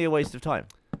only a waste of time.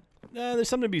 There's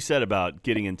something to be said about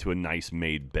getting into a nice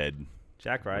made bed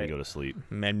Jack, when you right? go to sleep.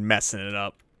 And messing it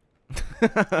up.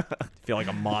 Feel like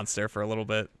a monster for a little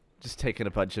bit. Just taking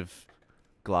a bunch of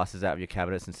glasses out of your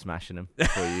cabinets and smashing them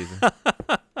before you use them.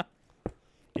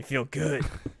 You feel good.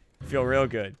 You feel real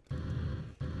good.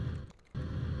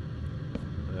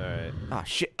 All right. Ah,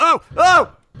 shit. Oh!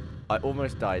 Oh! I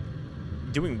almost died.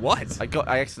 Doing what? I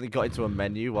accidentally got into a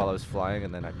menu while I was flying,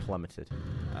 and then I plummeted.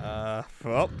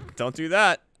 Well, don't do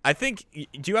that. I think.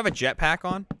 Do you have a jetpack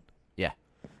on? Yeah.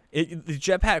 The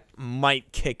jetpack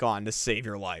might kick on to save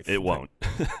your life. It won't.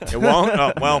 It won't?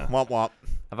 Oh, well, womp womp.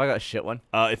 Have I got a shit one?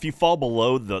 If you fall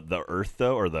below the earth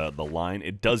though, or the line,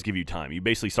 it does give you time. You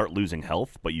basically start losing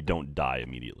health, but you don't die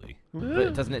immediately.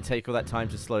 But doesn't it take all that time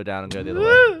to slow down and go the other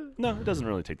way? No, it doesn't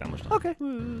really take that much time. Okay.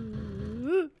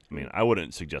 I mean, I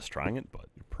wouldn't suggest trying it, but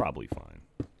you're probably fine.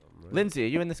 Lindsay, are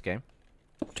you in this game?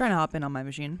 Trying to hop in on my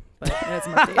machine, but it has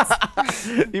some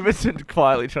updates. You've been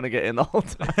quietly trying to get in the whole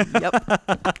time. Yep.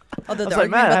 Although I was the like,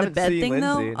 man, I argument about the haven't bed seen thing,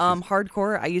 Lindsay, though, and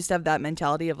hardcore, I used to have that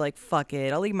mentality of like, fuck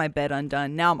it, I'll leave my bed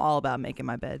undone. Now I'm all about making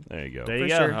my bed. There you go. There For you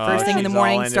go. sure. Oh, First thing in the she's all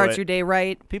morning, into starts it. your day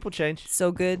right. People change.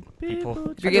 So good.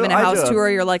 People. If you're I giving do- a I house do a- tour,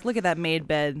 you're like, look at that made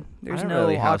bed. There's I don't no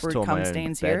really house awkward tour my cum own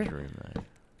stains here. bedroom,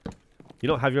 though. You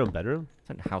don't have your own bedroom?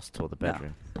 I don't house tour the No.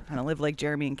 bedroom. I don't live like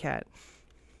Jeremy and Kat.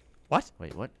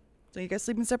 Wait, what? So you guys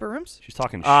sleep in separate rooms? She's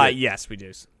talking shit. Yes, we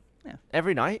do.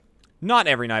 Every night? Not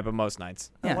every night, but most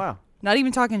nights. Yeah. Oh, wow. Not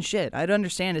even talking shit. I'd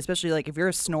understand, especially like if you're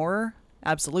a snorer.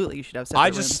 Absolutely, you should have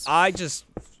separate rooms. I just.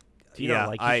 Do you yeah, not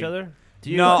like each other? Do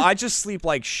you No, I just sleep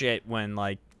like shit when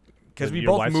like, because When we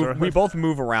your both wife's move. around? We both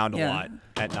move around a Yeah. lot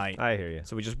at night, I hear you.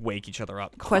 so we just wake each other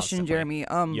up. Question, constantly.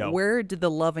 Jeremy. Yo. Where did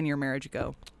the love in your marriage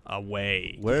go?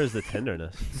 Away. Where is the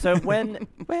tenderness? So when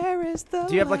Where is the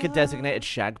do you have like a designated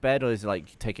shag bed, or is it like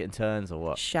you take it in turns, or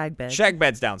what? shag bed? Shag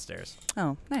bed's downstairs.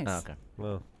 Oh, nice. Oh, okay.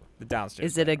 Well, The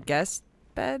downstairs. Is it a bedroom. guest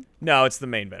bed? No, it's the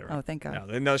main bedroom. Oh, thank God.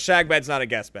 No, shag bed's not a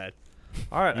guest bed.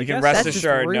 all right. You I can guess rest That's just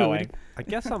assured rude. knowing. I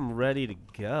guess I'm ready to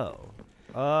go.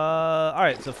 All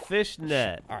right. So fish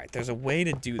net. All right, there's a way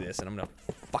to do this, and I'm gonna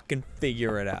fucking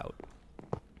figure it out.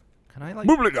 Can I like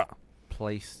Boobliga.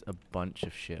 place a bunch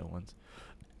of shit at once?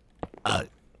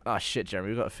 Oh shit, Jeremy,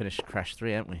 we've got to finish Crash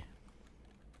 3, haven't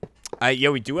we? Yeah,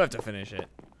 we do have to finish it.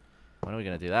 When are we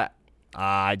gonna do that?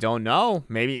 I don't know.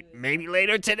 Maybe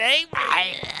later today.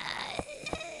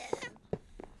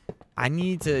 I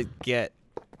need to get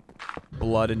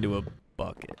blood into a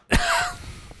bucket.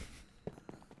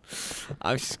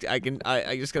 I just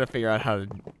gotta figure out how to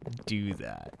do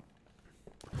that.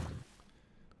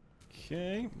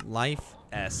 Okay. Life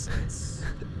essence.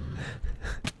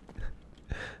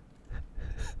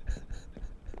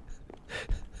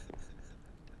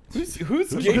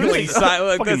 Who's Giggling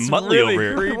silent. fucking That's Muttley really over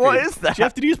here? creepy. What is that?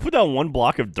 Jeff, did you just put down one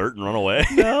block of dirt and run away?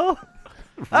 No,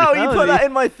 Oh, you That put would that be-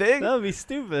 in my thing? that would be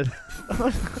stupid. I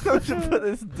should put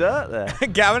this dirt there.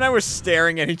 Gavin and I were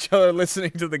staring at each other, listening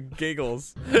to the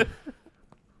giggles. That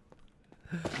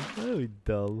would be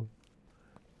dumb.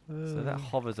 So that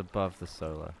hovers above the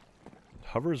solar.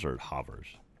 Hovers or hovers?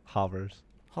 Hovers.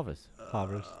 Hovers.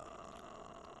 Hovers.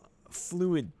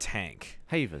 Fluid tank.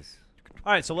 Havers.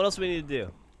 All right. So what else do we need to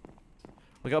do?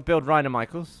 We got to build Rhino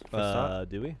Michaels for a start.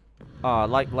 Do we?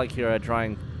 Like your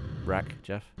drying rack,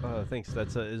 Jeff. Thanks.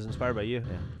 That's is inspired by you.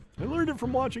 Yeah. I learned it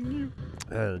from watching you.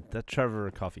 That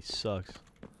Trevor coffee sucks.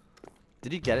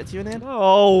 Did he get it to you in the end?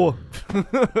 Oh.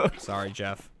 Sorry,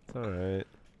 Jeff. It's all right.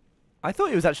 I thought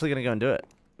he was actually gonna go and do it.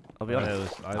 I'll be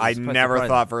honest. I quite never surprising.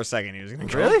 thought for a second he was gonna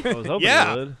go. Really? I was hoping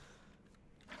Yeah. he would.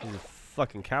 He's a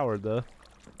fucking coward, though.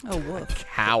 Oh, woof.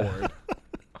 Coward.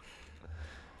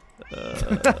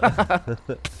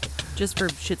 Just for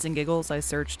shits and giggles, I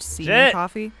searched semen Shit.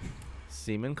 coffee.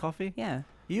 Semen coffee? Yeah.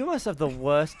 You must have the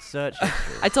worst search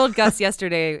history. I told Gus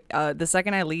yesterday, the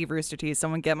second I leave Rooster Teeth,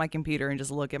 someone get my computer and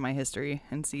just look at my history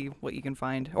and see what you can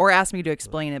find. Or ask me to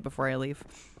explain it before I leave.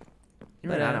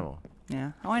 You're But, an animal.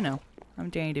 Yeah. Oh, I know. I'm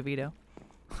Danny DeVito.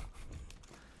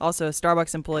 Also, a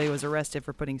Starbucks employee was arrested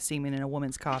for putting semen in a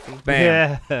woman's coffee.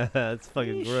 Bam. Yeah, that's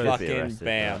fucking gross. Fuck. be Fucking arrested,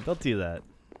 bam. Don't do that.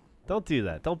 Don't do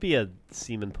that. Don't be a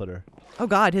semen putter. Oh,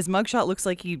 God. His mugshot looks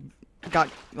like he got,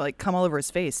 like, cum all over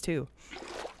his face, too.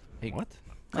 What?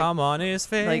 Come on his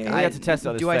face. Like, He had to test it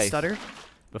on his do I face. stutter?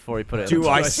 Before he put it in Do the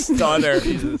I toilet. stutter?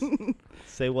 Jesus.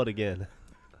 Say what again?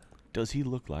 Does he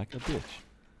look like a bitch?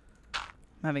 I'm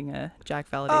having a Jack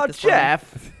validate Oh, this for me.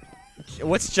 Jeff!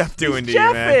 What's Jeff doing He's to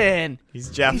you, man? Jeffing! He's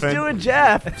He's Jeffing. doing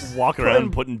Jeff! Walking around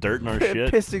and putting dirt in our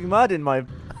shit. Pissing mud in my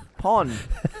pond.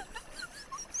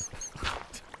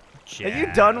 Are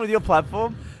you done with your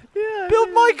platform? Yeah.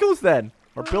 Build Michaels then!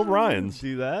 Or Bill Ryan's.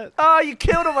 Do that. Oh, you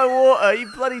killed all my water,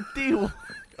 you bloody deal.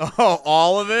 Oh,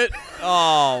 all of it?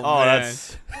 Oh, Oh, man.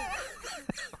 that's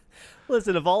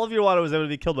Listen, if all of your water was able to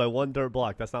be killed by one dirt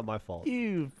block, that's not my fault.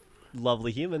 You.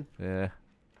 Lovely human. Yeah.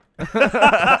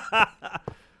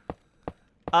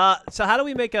 So how do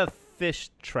we make a fish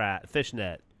trap? Fish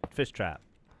trap.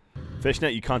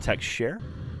 Fishnet. You contact Share.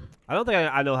 I don't think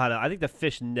I know how to. I think the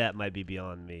fish net might be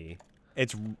beyond me.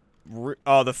 It's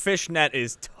the fish net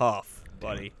is tough,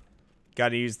 buddy. Got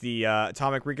to use the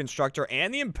atomic reconstructor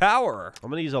and the empowerer. I'm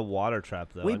gonna use a water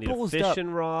trap though. We I need a ballsed up.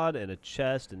 fishing rod and a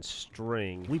chest and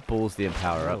string. We balls the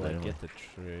Empower How up do I there. get the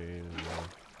train.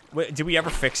 Wait, did we ever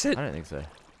fix it? I don't think so.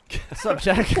 What's up,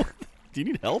 Jack? Do you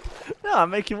need help? No, I'm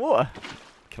making water.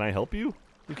 Can I help you?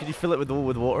 Could you fill it with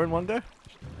water in one go?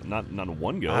 Not in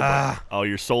one go. But, oh,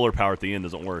 your solar power at the end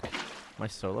doesn't work. My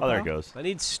solar Oh, there power? it goes. I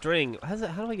need string. How do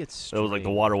I get It string? was like the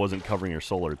water wasn't covering your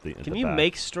solar at the end. Can you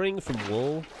make string from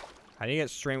wool? How do you get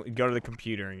string? Go to the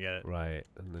computer and get it. Right,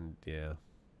 and then yeah.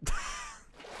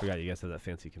 Forgot you guys have that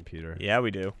fancy computer. Yeah,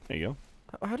 we do. There you go.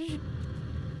 How did you?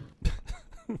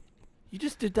 You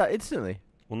just did that instantly.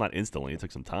 Well, not instantly. It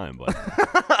took some time,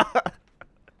 but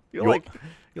You're like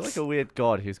a weird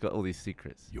god who's got all these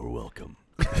secrets. you're welcome.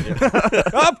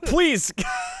 Oh, please.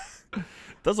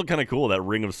 Does look kind of cool, that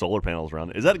ring of solar panels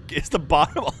around it. Is the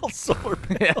bottom all solar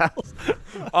panels?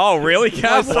 Oh, really,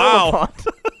 Gav? Wow.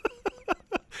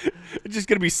 It's just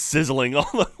going to be sizzling. All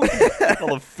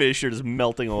the fish are just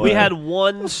melting away. We had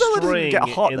one solar doesn't string get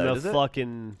hot in though, the does it?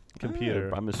 fucking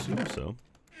computer. I'm assuming so.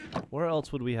 Where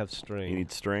else would we have You string?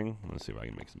 need string? Let's see if I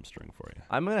can make some string for you.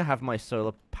 I'm gonna have my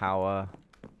solar power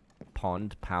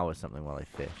pond power something while I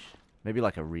fish. Maybe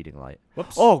like a reading light.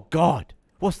 Whoops. Oh God!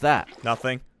 What's that?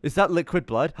 Nothing. Is that liquid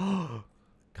blood?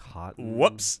 Cotton.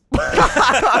 Whoops.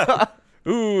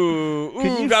 Ooh,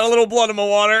 you got a little blood in my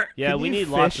water. Yeah, Can we you need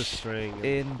lots of fish string.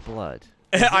 in blood.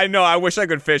 I know. I wish I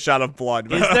could fish out of blood,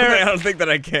 but Is there- I don't think that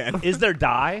I can. Is there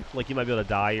dye? Like you might be able to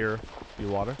dye your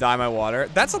water? Dye my water.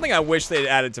 That's something I wish they'd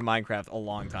added to Minecraft a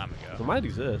long time It ago. might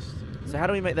exist. So how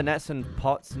do we make the nets and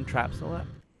pots and traps and all that?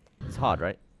 It's hard,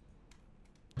 right?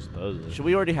 Supposedly. Should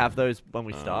we already have those when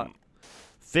we start?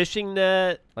 Fishing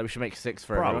net, Like we should make 6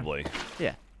 for everyone? Probably.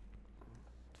 Yeah.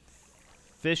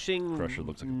 fishing Crusher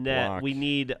looks like a net. block. We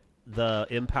need the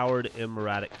empowered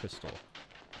emeratic crystal.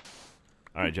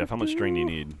 All right, Jeff. How much string do you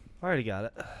need? I already got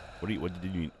it.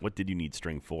 What did you need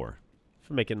string for?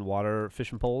 For making water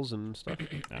fishing poles and stuff.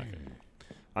 Okay.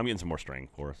 I'm getting some more string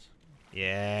for us.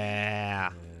 Yeah.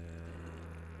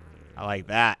 I like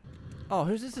that. Oh,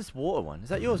 whose is this water one? Is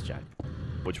that yours, Jack?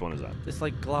 Which one is that? This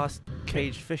like glass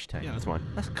caged fish tank. Yeah, that's mine.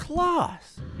 That's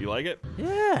class. You like it?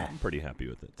 Yeah. I'm pretty happy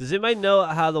with it. Does anybody know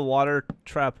how the water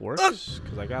trap works?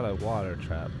 Because I got a water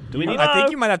trap. Do we need I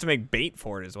think you might have to make bait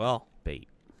for it as well. bait?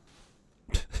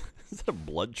 Is that a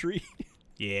blood tree?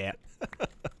 Yeah.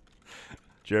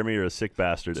 Jeremy, you're a sick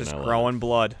bastard. Just and I love growing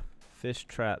blood. Fish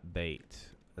trap bait.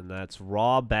 And that's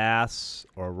raw bass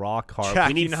or raw carp. Jack,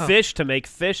 we need you know. fish to make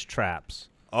fish traps.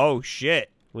 Oh,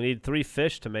 shit. We need 3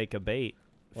 fish to make a bait.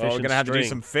 Well, Fish we're and going to have to do string.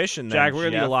 some fishing then. Jack, we're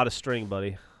going to need a Jeff. lot of string,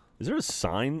 buddy. Is there a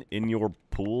sign in your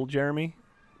pool, Jeremy?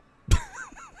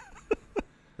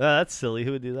 That's silly.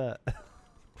 Who would do that?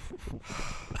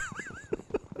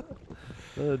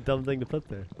 What a dumb thing to put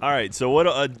there. All right. So what?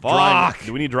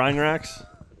 Do we need drying racks?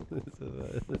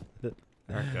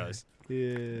 There it goes.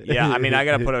 Yeah. Yeah, I mean, I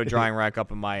got to put a drying rack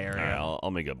up in my All right. area.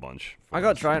 I'll make a bunch. I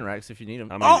got drying racks if you need them.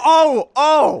 How many-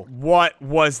 Oh! What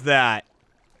was that?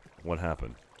 What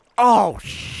happened? Oh,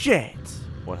 shit.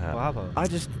 What happened? What happened? I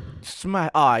just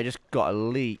smashed. Oh, I just got a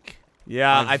leak.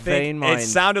 Yeah, I I think vein it mined.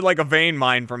 sounded like a vein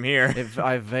mine from here. If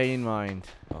I vein mined.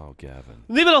 Oh, Gavin.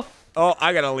 Leave it alone. Oh,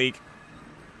 I got a leak.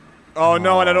 Oh,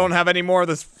 no, and I don't have any more of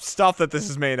this stuff that this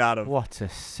is made out of. What a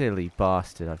silly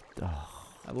bastard.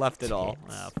 I left it all. Tits.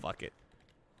 Ah, fuck it.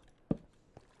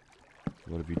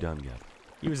 What have you done, Gavin?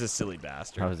 He was a silly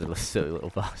bastard. I was a silly little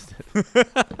bastard.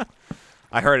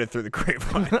 I heard it through the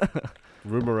grapevine.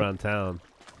 Rumor around town.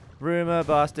 Rumor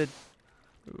bastard.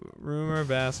 Rumor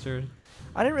bastard.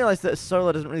 I didn't realize that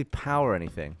solar doesn't really power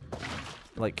anything.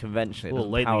 Like conventionally. A It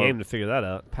little doesn't late in power, the game to figure that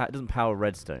out. It doesn't power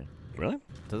redstone. Really?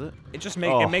 Does it? It just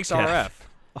Oh, it makes Jeff.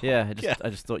 RF. Yeah, yeah. I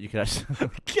just thought you could actually.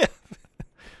 Yeah.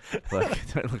 Look,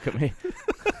 don't look at me.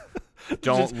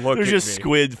 Don't look There's at just me.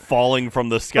 squid falling from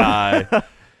the sky.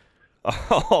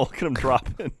 Oh, look at him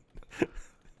dropping.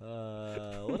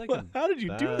 How did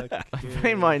you do that? I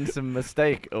vein mined some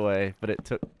mistake away, but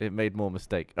it made more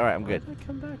mistake. All right, I'm good.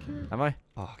 Come back here. Am I?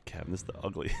 Oh, Kevin, this is the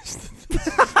ugliest.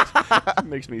 It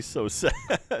makes me so sad.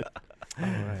 All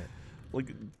right.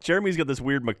 Like, Jeremy's got this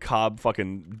weird macabre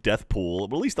fucking death pool,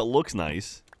 but at least it looks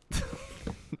nice.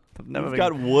 I've never You've been,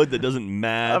 got wood that doesn't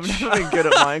match. I've never been good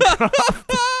at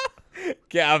Minecraft.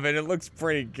 Gavin, it looks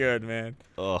pretty good, man.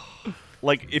 Ugh.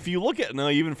 Like, if you look at... No,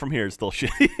 even from here, it's still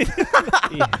shitty.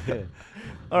 Yeah.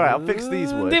 All right, I'll fix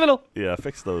these wood. Leave it alone. Yeah,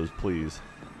 fix those, please.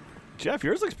 Jeff,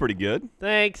 yours looks pretty good.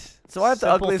 Thanks. So I have the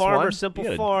simple ugliest farmer, one? simple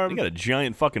You farm, got a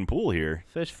giant fucking pool here.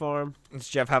 fish farm. Does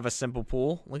Jeff have a simple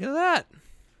pool? Look at that.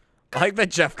 I like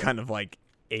that Jeff kind of like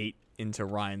ate into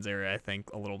Ryan's area, I think,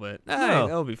 a little bit. No.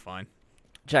 That'll be fine.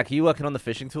 Jack, are you working on the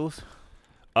fishing tools?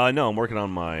 No, I'm working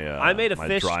on my I made a my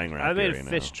fish. drying rack I made a area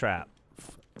fish now. trap.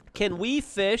 Can we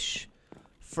fish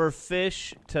for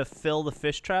fish to fill the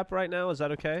fish trap right now? Is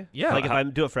that okay? Yeah. Like if I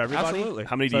do it for everybody. Absolutely.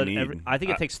 How many do So you need? I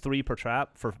think it takes 3 per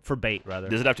trap for bait rather.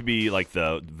 Does it have to be like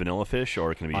the vanilla fish,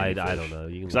 or can it be? I any don't fish? know.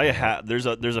 You can Because look I it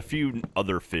up. there's a few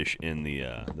other fish in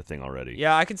the thing already.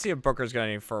 Yeah, I can see if Booker's got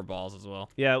any fur balls as well.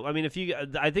 Yeah, I mean,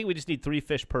 I think we just need 3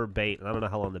 fish per bait, and I don't know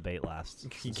how long the bait lasts.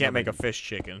 You can't make a fish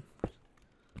chicken.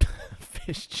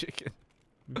 Fish chicken.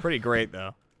 Pretty great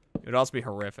though. It would also be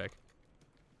horrific.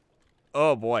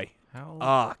 Oh boy. How?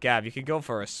 Ah, Gav, you could go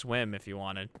for a swim if you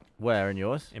wanted. Where in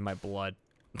yours? In my blood.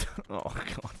 Oh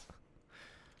god.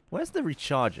 Where's the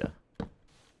recharger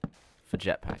for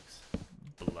jetpacks?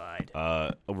 Blood.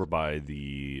 Over by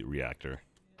the reactor.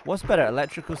 What's better,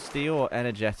 electrical steel or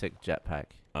energetic jetpack?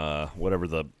 Whatever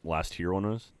the last tier one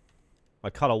was. I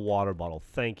caught a water bottle.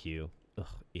 Thank you. Ugh,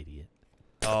 idiot.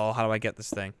 Oh, how do I get this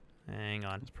thing? Hang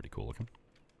on. It's pretty cool looking.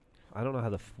 I don't know how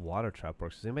the water trap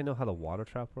works. Does anybody know how the water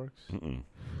trap works? Mm-mm.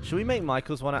 Should we make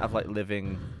Michael's one out of like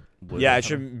living wood? Yeah, or it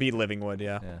something? should be living wood,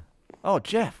 yeah. Yeah. Oh,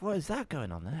 Geoff, what is that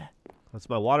going on there? That's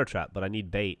my water trap, but I need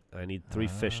bait. I need 3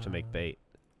 fish to make bait.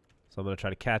 So I'm going to try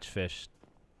to catch fish.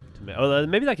 Oh,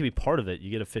 maybe that could be part of it. You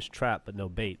get a fish trap, but no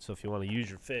bait. So if you want to use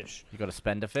your fish, You got to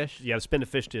spend a fish? you got to spin a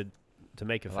fish to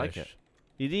make a I like fish.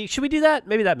 Should we do that?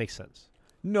 Maybe that makes sense.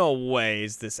 No way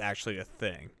is this actually a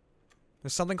thing.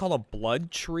 There's something called a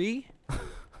blood tree.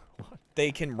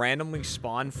 They can randomly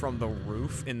spawn from the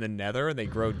roof in the nether and they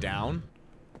grow down.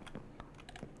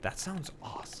 That sounds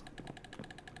awesome.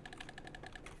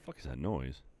 What the fuck is that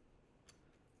noise?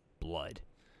 Blood.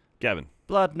 Gavin,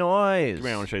 Blood noise. come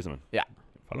here. I want to show you something. Yeah.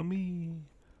 Follow me.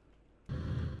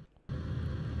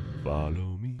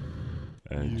 Follow me,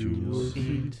 and you will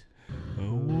see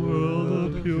a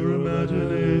world of pure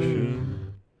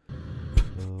imagination.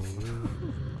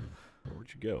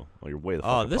 Where'd you go? Oh, you're way the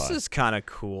fuck Oh, up this high. is kind of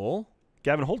cool.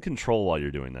 Gavin, hold control while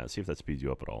you're doing that. See if that speeds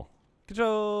you up at all.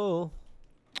 Control.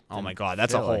 Oh my god,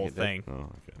 that's a feel like whole it did. thing. Oh,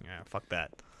 okay. Yeah, fuck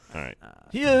that. All right.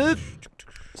 Yeah.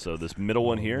 So this middle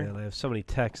one here, Man, I have so many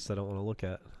texts I don't want to look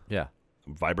at. Yeah.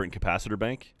 vibrant capacitor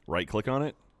bank. Right click on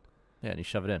it, Yeah, and you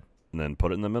shove it in. and then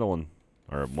put it in the middle one,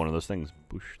 or one of those things.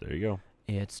 Boosh. There you go.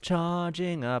 It's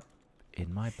charging up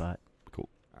in my butt.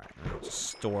 Alright, I'll just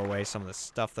store away some of the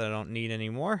stuff that I don't need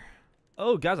anymore.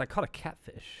 Oh, guys, I caught a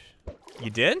catfish. You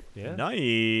did? Yeah.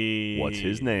 Nice. What's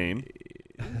his name?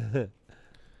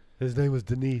 His name was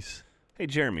Denise. Hey,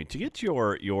 Jeremy, to get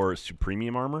your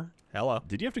Supremium armor, Hello.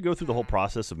 did you have to go through the whole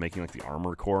process of making like the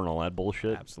armor core and all that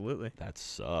bullshit? Absolutely. That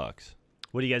sucks.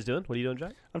 What are you guys doing? What are you doing,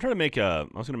 Jack? I'm trying to make I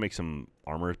was gonna make some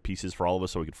armor pieces for all of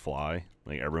us so we could fly,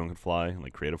 like everyone could fly,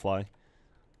 like creative fly.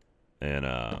 And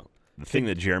the thing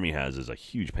that Jeremy has is a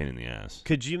huge pain in the ass.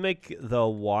 Could you make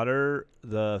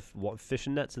the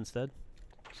fishing nets instead?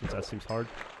 Since that seems hard.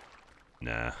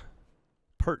 Nah.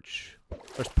 Perch.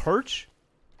 There's perch?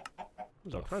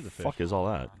 There's all kinds of fish. Fuck is all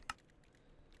that?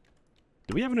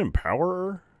 Do we have an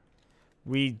empowerer?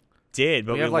 We did,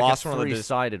 but we we have like lost a one of the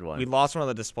three-sided one. we lost one of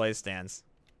the display stands.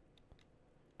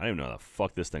 I don't even know how the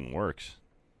fuck this thing works.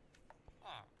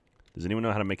 Does anyone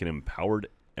know how to make an empowered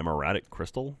emeradic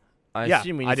crystal? I Yeah,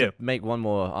 assume we I need to do. make one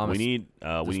more armor. We need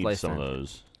display some of stand.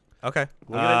 those. Okay.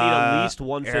 We're going to need at least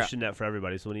one yeah. fishing net for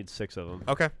everybody, so we need 6 of them.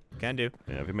 Okay. Can do.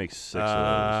 Yeah, if we make 6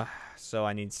 of So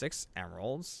I need 6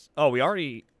 emeralds. Oh, we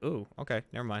already. Ooh. Okay.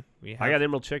 Never mind. We have. I got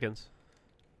emerald chickens.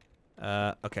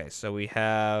 Okay. So we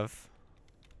have. those.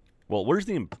 Well, where's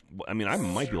the? I mean, I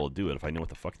might be able to do it if I know what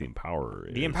the fuck the empowerer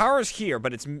is. The empower's here,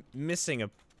 but it's missing a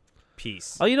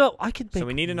piece. Oh, you know, I could make So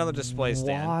we need another display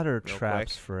stand. water real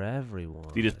traps quick. for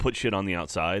everyone. You just put shit on the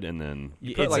outside and then.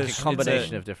 You put It's like a- a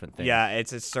combination of different things. Yeah,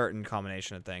 it's a certain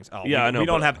combination of things. Oh, Yeah, we, I know, we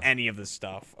don't but- have any of this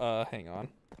stuff. Hang on.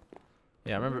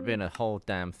 Yeah, I remember it being a whole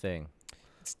damn thing.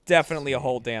 It's definitely a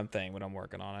whole damn thing when I'm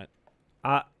working on it.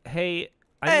 Hey,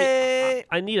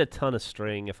 I need a ton of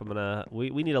string if I'm gonna.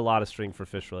 We need a lot of string for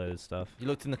fish related stuff. You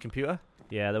looked in the computer?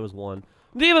 Yeah, there was one.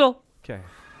 Dímelo. Okay.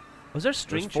 Was there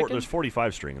string chicken? There's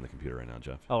 45 string in the computer right now,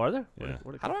 Jeff. Oh, are there? Yeah.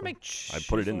 Where'd it How do come I from? make? I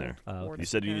put it in there. Oh, okay. You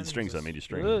said you need string, so I made you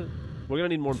string. We're gonna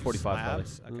need more than 45.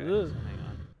 Slabs? Buddy. Okay.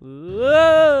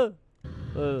 So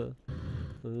hang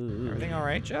on. Everything all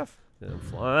right, Jeff? I'm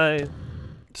flying.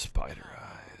 Spider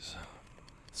eyes.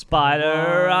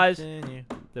 Spider eyes. Watching you.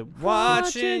 They're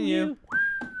Watching you.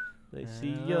 They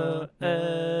see your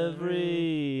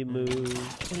every move.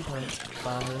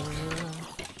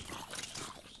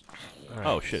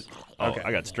 Oh shit. Oh, Okay.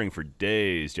 I got string for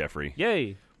days, Jeffrey.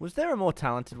 Yay. Was there a more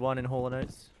talented one in Hall &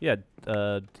 Oates? Yeah,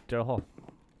 Daryl Hall.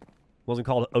 Wasn't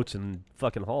called Oates and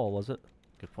fucking Hall, was it?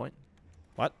 Good point.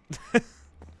 What?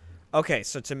 Okay,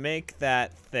 so to make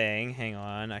that thing, hang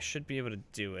on, I should be able to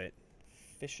do it.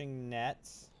 Fishing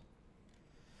nets.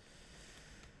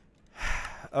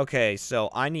 Okay, so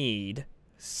I need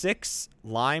 6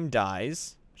 lime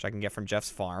dyes, which I can get from Jeff's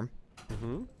farm.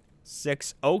 Mm-hmm.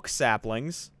 6 oak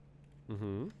saplings.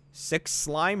 Mm-hmm. 6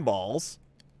 slime balls.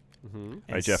 Mm-hmm. And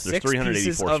Alright, Jeff, there's 6 384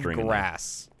 pieces of string in there.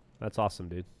 grass. That's awesome,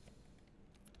 dude.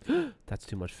 That's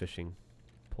too much fishing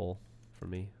pole for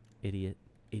me. Idiot.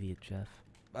 Idiot Jeff.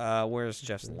 Where's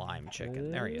Jeff's lime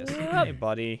chicken? There he is. Hey,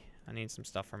 buddy. I need some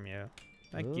stuff from you.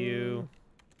 Thank you.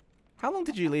 How long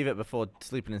did you leave it before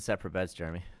sleeping in separate beds,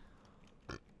 Jeremy?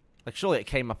 Like, surely it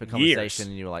came up in conversation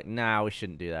and you were like, nah, we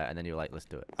shouldn't do that. And then you were like, let's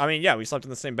do it. I mean, yeah, we slept in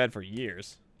the same bed for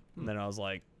years. And then I was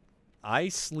like, I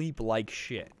sleep like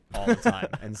shit all the time.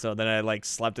 And so then I, like,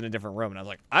 slept in a different room. And I was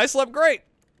like, I slept great.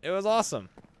 It was awesome.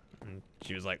 And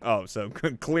she was like, oh, so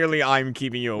clearly I'm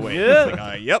keeping you awake. I was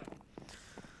like, yep.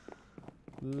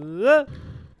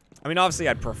 I mean, obviously,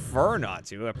 I'd prefer not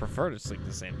to. I prefer to sleep in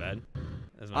the same bed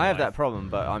as my I have wife. that problem,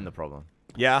 but I'm the problem.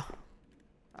 Yeah.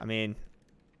 I mean,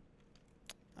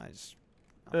 I was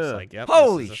like, yep,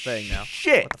 Holy this is a thing now.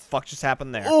 shit! What the fuck just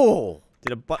happened there? Oh!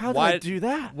 Did a How did I do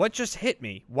that? What just hit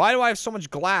me? Why do I have so much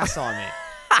glass on me?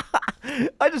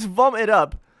 I just vomited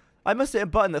up. I must hit a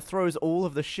button that throws all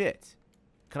of the shit.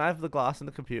 Can I have the glass in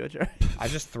the computer, Jerry? I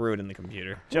just threw it in the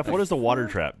computer. Jeff, what does the water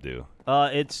trap do?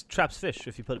 It traps fish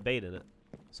if you put bait in it.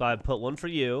 So I put one for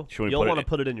you. You'll want to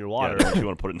put it in your water. Yeah, you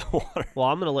want to put it in the water. Well,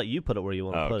 I'm gonna let you put it where you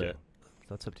want to put okay. it.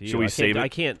 That's up to you. Should we save it? I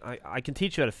can't. I can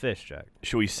teach you how to fish, Jack.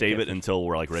 Should we save it until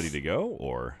we're like ready to go,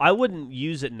 or? I wouldn't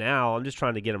use it now. I'm just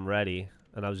trying to get them ready,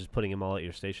 and I was just putting them all at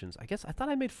your stations. I thought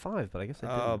I made 5, but I guess I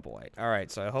didn't. Oh boy! All right,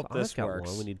 so I hope So this I've got works.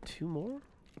 one. We need 2 more.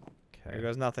 There Okay.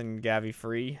 goes nothing, Gavi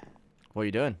free. What are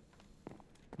you doing?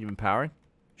 You been powering?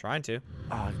 Trying to.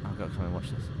 Oh, I've got to come and watch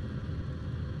this.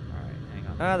 All right, hang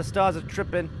on. Ah, the stars are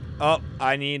tripping. Oh,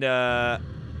 I need.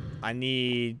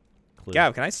 Clue.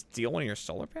 Gav, can I steal one of your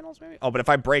solar panels, maybe? Oh, but if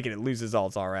I break it, it loses all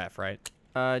its RF, right?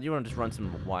 Do you want to just run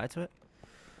some wire to it?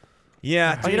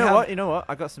 Yeah. Oh, you know what? You know what?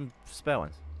 I got some spare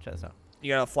ones. Check this out.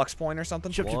 You got a flux point or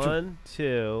something? 1,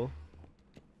 2,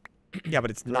 Yeah,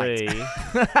 but it's 3, night.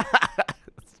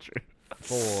 That's true.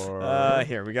 4.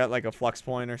 Here we got like a flux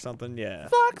point or something. Yeah.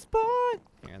 Flux point.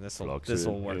 Yeah, this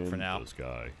will work for now. The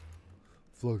sky.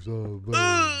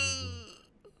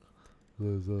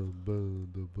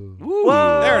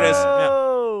 Whoa! There it is. Yeah.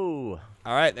 Oh!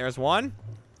 All right, there's one.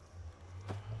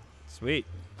 Sweet.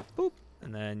 Boop.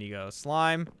 And then you go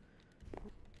slime,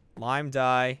 lime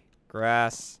dye,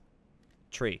 grass,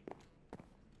 tree.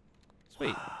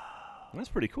 Sweet. That's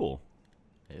pretty cool.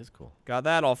 It is cool. Got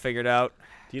that all figured out.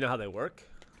 Do you know how they work?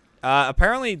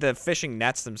 Apparently, the fishing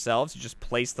nets themselves, you just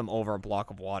place them over a block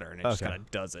of water, and it just Okay. kind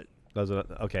of does it.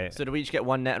 Okay. So do we each get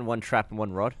one net and one trap and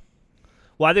one rod?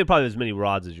 Well, I think probably as many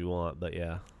rods as you want, but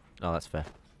yeah. Oh, that's fair.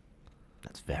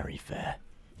 That's very fair.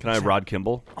 Can I have Rod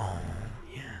Kimball?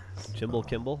 Jimble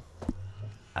Kimble.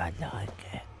 I like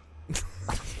it.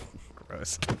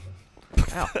 Gross.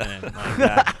 Ow. Man, like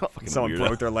that. Fucking Someone weirdo.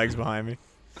 broke their legs behind me.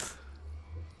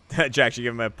 Jack, should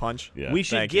give him a punch. Yeah. We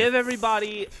should Thank you. give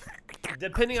everybody,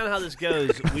 depending on how this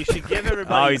goes, we should give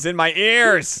everybody. Oh, he's in my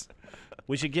ears.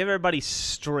 We should give everybody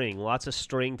string, lots of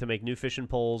string to make new fishing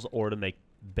poles or to make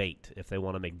bait if they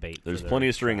want to make bait. for There's their plenty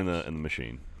of string in traps. the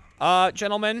machine.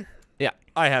 Gentlemen. Yeah.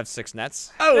 I have 6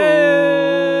 nets.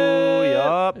 Oh,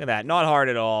 yup. Look at that. Not hard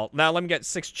at all. Now let me get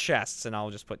 6 chests, and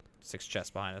I'll just put 6 chests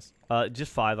behind us.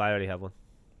 Just 5. I already have one.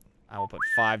 I will put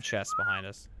 5 chests behind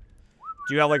us.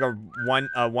 Do you have like a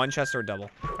one chest or a double?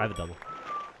 I have a double.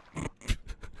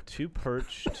 2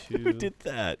 perch, 2. Who did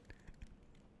that?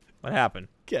 What happened?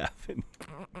 Gavin.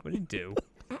 What did he do?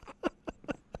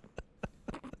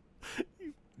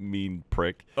 Mean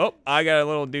prick. Oh, I got a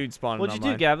little dude spawning What'd on you do,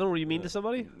 mine. Gavin? Were you mean to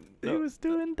somebody? He was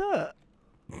doing that.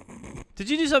 Did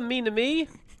you do something mean to me?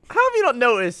 How have you not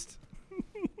noticed?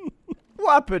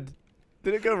 What happened?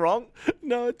 Did it go wrong?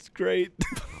 No, it's great.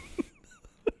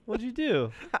 What'd you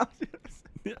do? How did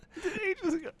he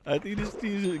just go? I think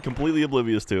he's completely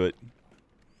oblivious to it.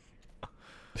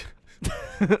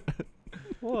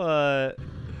 What?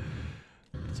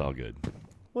 It's all good.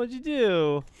 What'd you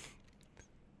do?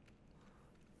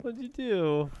 What'd you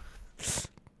do?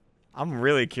 I'm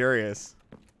really curious.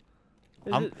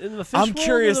 Is I'm- it in the fish I'm world or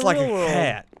curious the like a real world?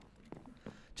 cat.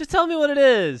 Just tell me what it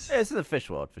is. Yeah, it's in the fish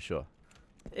world for sure.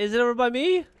 Is it over by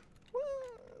me?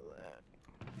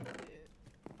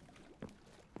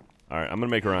 All right, I'm gonna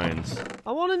make Ryan's.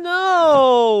 I want to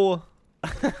know.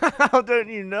 How don't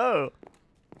you know?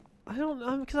 I don't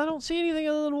know because I don't see anything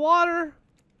other than water.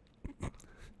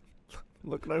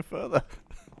 Look no further.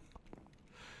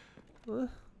 You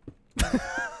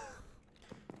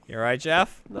alright,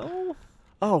 Jeff? No.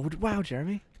 Oh, wow,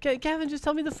 Jeremy. Gavin, just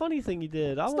tell me the funny thing you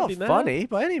did. I It's won't not be mad. funny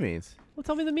by any means. Well,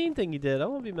 tell me the mean thing you did. I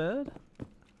won't be mad.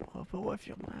 Oh, but what if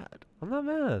you're mad? I'm not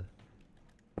mad.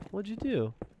 What'd you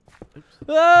do?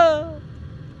 Ah!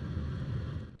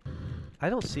 I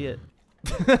don't see it.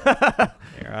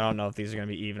 Here, I don't know if these are gonna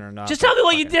be even or not. Just but tell me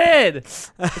what you fuck did.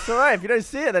 It's alright. If you don't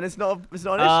see it, then it's not an issue.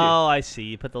 Oh, I see.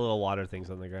 You put the little water things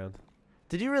on the ground.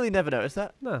 Did you really never notice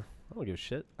that? No, I don't give a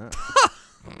shit.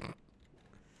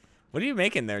 What are you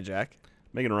making there, Jack?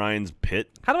 Making Ryan's pit.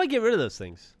 How do I get rid of those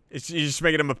things? You're just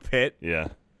making him a pit? Yeah.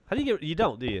 How do you get? You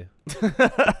don't, do you?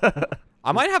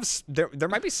 I might have. There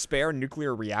might be spare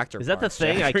nuclear reactor. Is that the parts,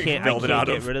 thing? Jack, I we can can't. build it out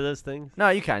get of. rid of those things. No,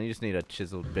 you can. You just need a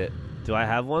chiseled bit. Do I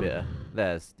have one?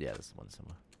 There's one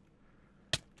somewhere.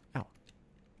 Ow.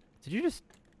 Did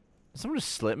someone just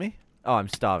slit me? Oh, I'm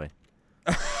starving.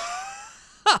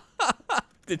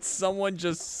 Did someone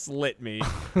just slit me?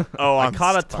 Oh, I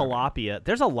caught a tilapia.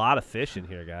 There's a lot of fish in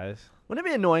here, guys. Wouldn't it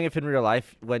be annoying if in real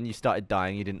life, when you started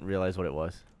dying, you didn't realize what it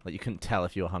was? Like you couldn't tell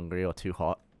if you were hungry or too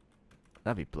hot.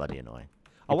 That'd be bloody annoying.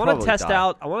 I want to test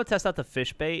out. I want to test out the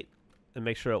fish bait and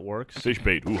make sure it works. Fish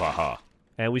bait. Ooh ha ha.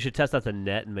 And we should test out the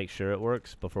net and make sure it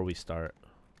works before we start.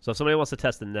 So if somebody wants to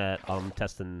test the net, I'm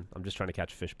just trying to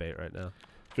catch fish bait right now.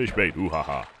 Fish bait. Ooh ha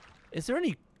ha. Is there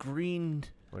any green?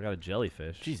 I got a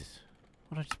jellyfish. Jesus.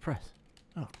 What did I just press?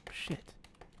 Oh, shit.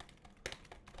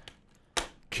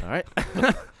 All right.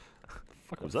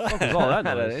 Fuck was that? What was all that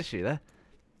Had an noise? issue there.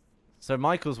 So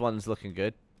Michael's one's looking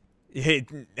good. It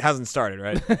hasn't started,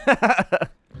 right?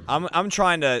 I'm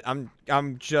trying to.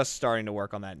 I'm just starting to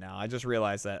work on that now. I just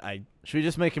realized that I. Should we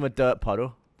just make him a dirt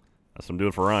puddle? That's what I'm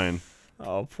doing for Ryan.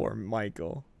 Oh, poor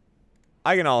Michael.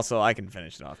 I can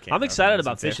finish it off camera. I'm excited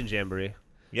about Fishing Jamboree.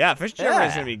 Yeah, Fishing Jamboree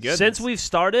is gonna be good. Since we've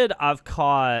started, I've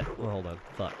caught. Well, hold on.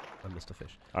 Fuck, I missed a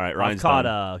fish. All right, Ryan's I've caught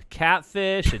done. a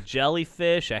catfish, a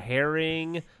jellyfish, a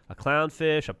herring, a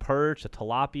clownfish, a perch, a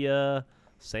tilapia,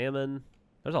 salmon.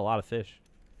 There's a lot of fish.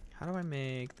 How do I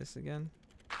make this again?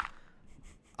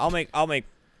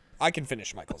 I can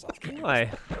finish Michael's off camera.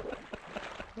 Why?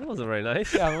 That wasn't very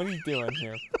nice. Yeah, what are you doing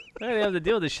here? I didn't have to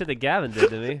deal with the shit that Gavin did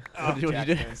to me. What did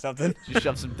you do? Something. Did you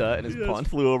shove some dirt in his He pond? just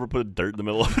flew over, put dirt in the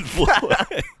middle of it, and flew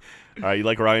away. All right, you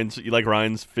like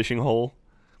Ryan's fishing hole?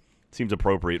 Seems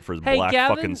appropriate for his Hey, black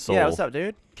Gavin? fucking soul. Yeah, what's up,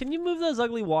 dude? Can you move those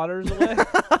ugly waters away?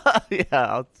 Yeah,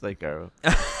 I'll take care of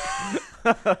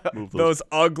him. Move Those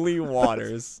ugly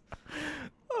waters.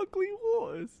 Ugly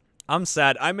waters. I'm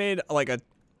sad. I made like a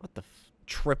What the?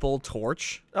 triple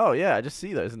torch. Oh yeah, I just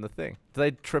see those in the thing. Do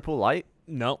they triple light?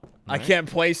 No, I can't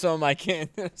place them. I can't.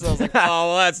 So I was like, oh,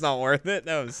 well, that's not worth it.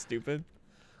 That was stupid.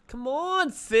 Come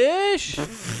on, fish.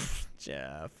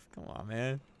 Geoff, come on,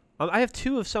 man. I have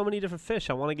 2 of so many different fish.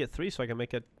 I want to get 3 so I can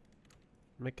make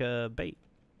a bait.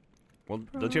 Well,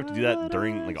 don't you have to do that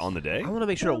during on the day? I want to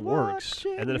make sure it works,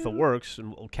 and then if it works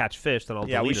and we'll catch fish, then I'll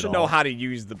Yeah, delete we it should all. know how to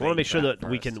use the bait. I want to make sure that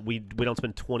first. we don't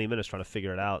spend 20 minutes trying to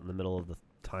figure it out in the middle of the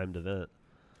timed event.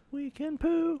 We can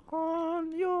poo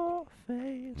on your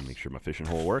face. Make sure my fishing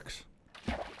hole works.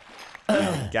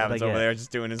 Gavin's What'd I over get? there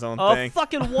just doing his own A thing.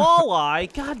 fucking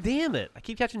walleye! God damn it! I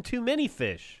keep catching too many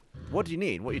fish. What do you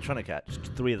need? What are you trying to catch?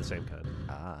 3 of the same kind.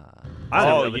 Ah. I don't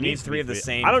know Oh, if it you need needs to 3 be of the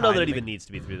same I don't know kind that it to even make- needs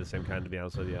to be 3 of the same kind. To be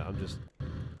honest with you, I'm just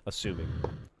assuming.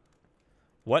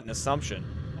 What an assumption.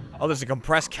 Oh, there's a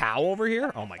compressed cow over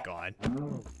here? Oh my god.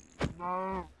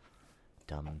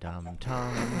 Dum dum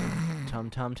tum. Tum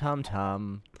tum tum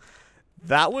tum.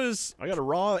 That was I got a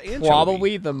raw anchovy.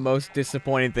 probably the most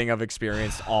disappointing thing I've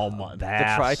experienced all month.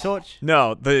 The tri-torch?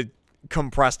 No, the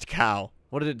compressed cow.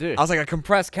 What did it do? I was like, a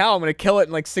compressed cow, I'm going to kill it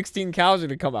and like 16 cows are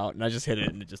going to come out. And I just hit it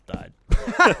and it just died.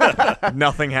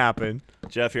 Nothing happened.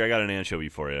 Geoff, here, I got an anchovy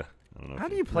for you. I don't know How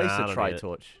if do you place Nah, I a don't need it.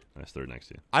 tri-torch? I just threw it next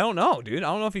to you. I don't know, dude. I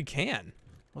don't know if you can.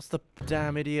 What's the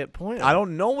damn idiot point? I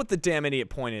don't know what the damn idiot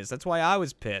point is. That's why I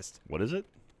was pissed. What is it?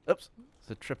 Oops.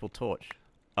 It's a triple torch.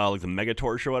 Like the mega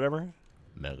torch or whatever?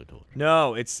 Mega torch.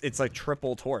 No, it's like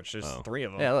triple torch. There's Oh. 3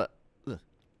 of them. Yeah, look.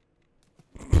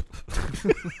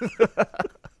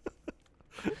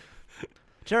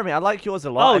 Jeremy, I like yours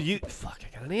a lot. Oh, you fuck!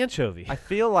 I got an anchovy. I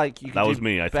feel like you could That do was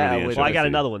me. I threw better the with Well, I anchovy. got see.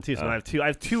 another one too. So Oh. I have 2. I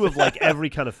have 2 of like every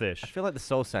kind of fish. I feel like the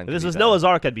soul sand. If this could be was better. Noah's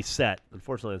Ark, I'd be set.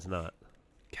 Unfortunately, it's not.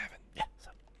 Gavin. Yeah.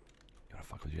 You want to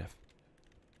fuck with Geoff?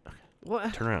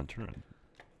 What? Turn around. Turn around.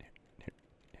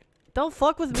 Don't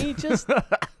fuck with me. Just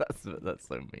That's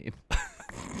so mean.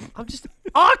 I'm just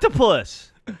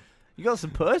octopus. You got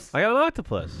some puss? I got an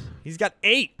octopus. He's got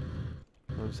 8.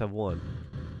 I just have 1.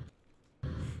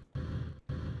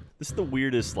 This is the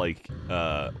weirdest,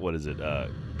 what is it?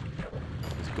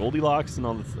 Is Goldilocks and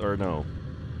all the, or no?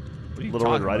 What are you Little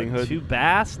Red talking Riding about? Hood? 2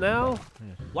 bass now.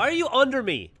 Why are you under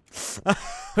me?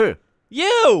 Who?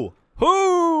 You.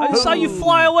 Who? I just saw you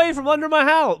fly away from under my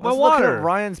house. I My was looking water. at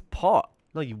Ryan's pot.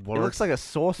 No, you It weren't. looks like a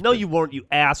sauce. No, you weren't. You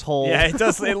asshole. Yeah, it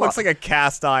does. It looks like a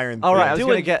cast iron. All right, thing.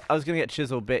 I was gonna get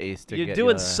chisel bitties to You're get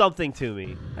doing you, something to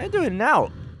me. What are you doing now?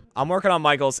 I'm working on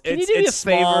Michael's. Can it's you do me it's a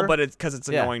favor? small, but it's because it's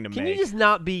Yeah. annoying to Can make. you just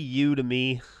not be you to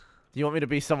me? Do you want me to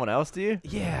be someone else? Do you?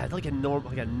 Yeah, like a normal,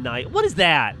 like a knight. What is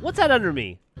that? What's that under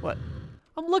me? What?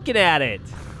 I'm looking at it.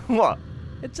 What?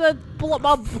 It's a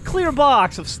clear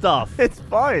box of stuff. It's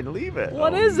fine. Leave it.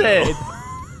 What is it?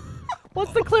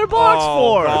 What's the clear box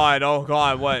for? Oh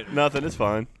god, what? Nothing. It's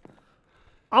fine.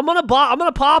 I'm gonna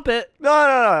pop it. No.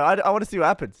 I want to see what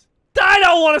happens. I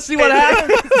don't want to see what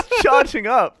happens. It's charging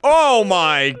up. Oh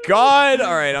my god!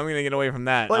 All right, I'm gonna get away from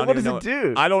that. Like, what does it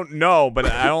do? I don't know, but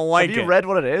I don't like it. Have you read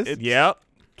what it is? Yep.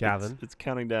 Gavin, It's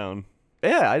counting down.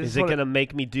 Yeah. is it gonna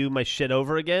make me do my shit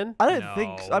over again? I don't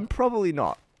think so. I'm probably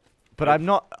not. But I'm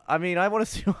not. I mean, I want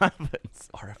to see what happens.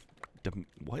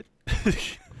 What?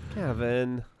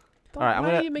 Gavin. All right, I'm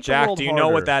gonna. Jack, do you know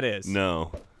what that is?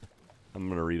 No. I'm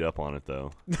gonna read up on it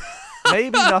though.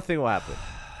 Maybe nothing will happen.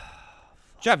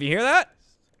 Jeff, you hear that?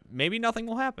 Maybe nothing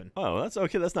will happen. Oh, that's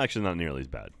okay. That's actually not nearly as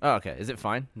bad. Oh, okay. Is it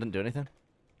fine? Didn't do anything?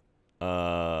 Yeah,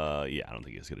 I don't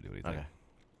think it's gonna do anything. Okay.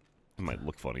 It might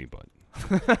look funny, but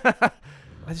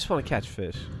I just want to catch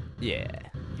fish. Yeah,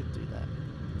 you can do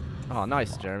that. Oh,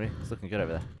 nice, Jeremy. It's looking good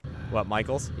over there. What,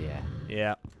 Michael's? Yeah.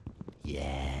 Yeah.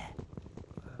 Yeah.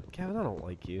 Gavin, I don't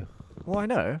like you. Well, I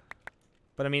know.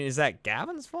 But I mean, is that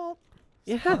Gavin's fault?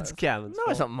 Yeah, it's Gavin's No,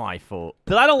 fault. it's not my fault.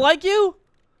 That I don't like you?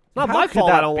 Not How my could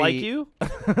fault I that don't like be- you.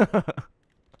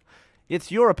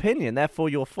 It's your opinion, therefore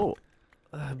your fault.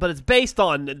 But it's based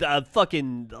on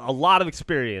fucking a lot of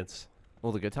experience.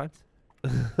 All the good times?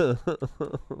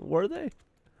 Were they?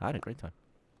 I had a great time.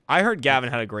 I heard Gavin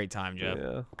had a great time, Jeff.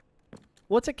 Yeah.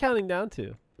 What's it counting down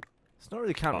to? It's not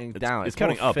really counting it's- down. it's more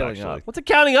counting up, filling actually. up. What's it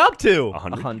counting up to?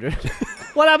 100.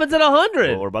 What happens at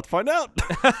 100? well, we're about to find out.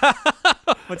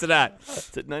 What's it at?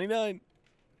 It's at 99.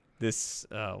 This,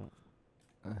 Boy.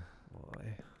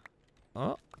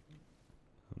 oh.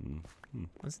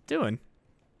 What's it doing?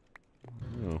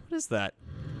 Oh. What is that?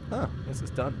 Huh, guess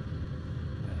it's done.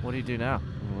 What do you do now?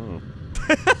 Oh.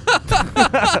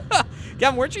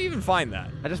 Gavin, where'd you even find that?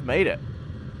 I just made it.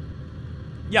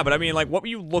 Yeah, but I mean, like, what were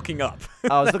you looking up?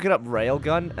 I was looking up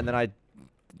railgun, and then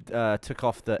I took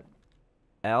off the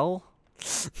L,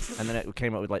 and then it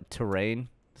came up with, like, terrain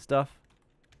stuff.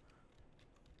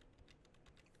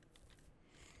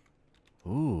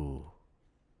 Ooh.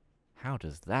 How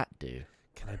does that do?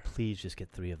 Can I please just get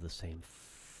 3 of the same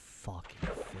fucking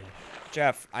fish?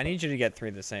 Jeff, I need you to get 3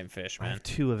 of the same fish, I man. have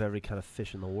 2 of every kind of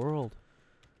fish in the world.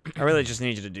 I really just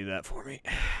need you to do that for me.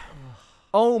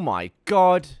 Oh my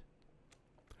god.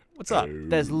 What's up?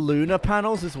 There's lunar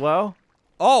panels as well.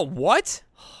 Oh, what?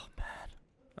 Oh, man.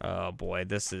 Oh, boy.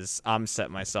 This is... I'm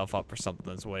setting myself up for something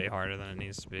that's way harder than it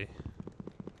needs to be.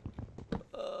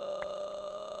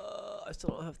 I still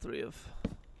don't have 3 of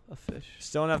a fish.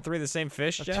 Still don't have 3 of the same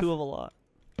fish, I have Jeff? 2 of a lot.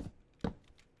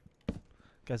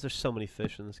 Guys, there's so many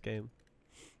fish in this game.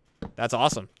 That's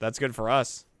awesome. That's good for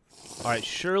us. All right,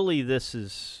 surely this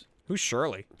is... Who's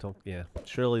Shirley?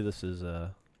 Surely this is,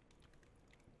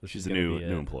 She's a new be,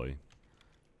 employee.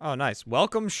 Oh, nice.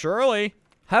 Welcome, Shirley.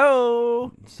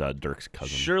 Ho! It's Dirk's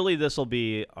cousin. Surely this will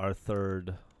be our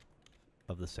 3rd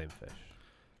of the same fish.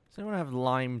 Does anyone have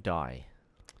lime dye?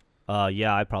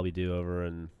 Yeah, I probably do over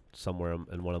in somewhere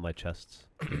in one of my chests.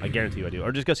 I guarantee you I do.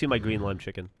 Or just go see my green lime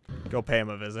chicken. Go pay him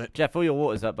a visit. Jeff, all your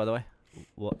water's up, by the way.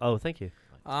 Well, oh, thank you.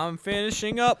 I'm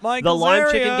finishing up Michael's The lime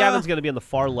area. chicken, Gavin's going to be on the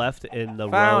far left in the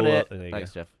Found row. it. There you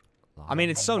Thanks, go. Jeff. I mean,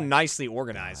 it's so nicely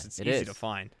organized. It's It easy is. to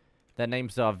find. Their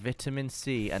names are Vitamin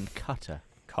C and Cutter.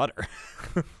 Cutter.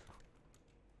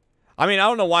 I mean, I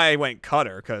don't know why I went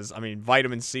Cutter, because, I mean,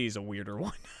 vitamin C is a weirder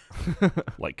one.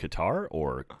 Like Qatar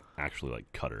or actually like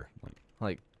Cutter?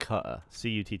 Like Cutter.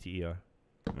 C-U-T-T-E-R.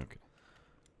 Okay.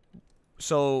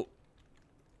 So,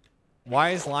 why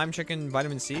is lime chicken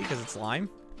vitamin C? Because it's lime?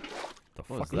 The What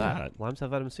fuck was is that? that? Limes have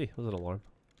vitamin C. It was an alarm.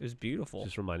 It was beautiful.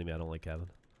 Just reminding me I don't like Gavin.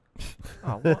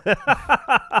 Oh, what? Like,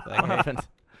 What hey. happened?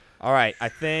 All right, I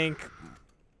think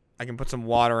I can put some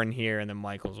water in here, and then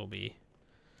Michael's will be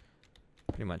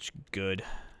pretty much good.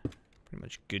 Pretty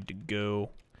much good to go.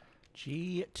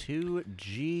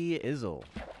 G2G Izzle.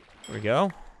 There we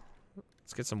go.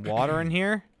 Let's get some water in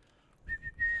here.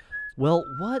 Well,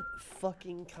 what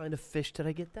fucking kind of fish did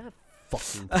I get that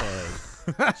fucking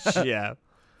time? Yeah.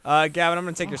 Gavin, I'm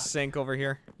going to take your sink over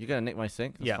here. You gonna nick my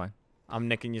sink? That's Yeah. fine. I'm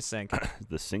nicking your sink.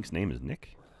 The sink's name is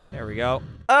Nick. There we go.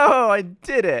 Oh, I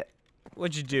did it!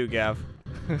 What'd you do, Gav?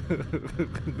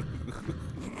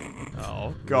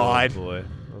 Oh, God. Oh, boy.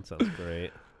 That sounds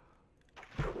great.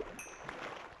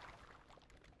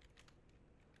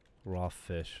 Raw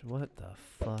fish. What the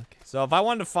fuck? So if I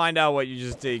wanted to find out what you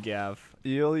just did, Gav.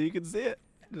 You can see it.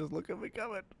 Just look at me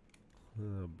coming.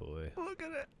 Oh, boy. Look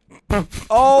at it.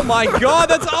 Oh, my God.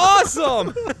 That's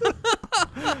awesome.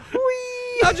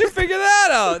 How'd you figure that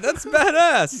out? That's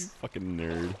badass. Fucking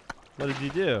nerd. What did you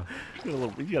do?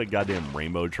 He's got a goddamn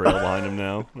rainbow trail behind him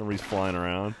now. Whenever he's flying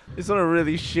around. It's on a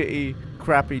really shitty,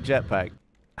 crappy jetpack.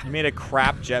 You made a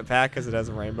crap jetpack because it has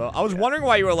a rainbow. I was wondering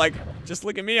why you were like, just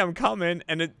look at me, I'm coming.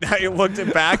 And you looked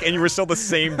it back and you were still the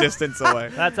same distance away.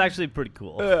 That's actually pretty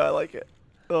cool. Yeah, I like it.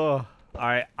 Oh. All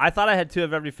right, I thought I had 2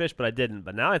 of every fish, but I didn't.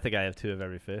 But now I think I have 2 of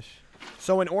every fish.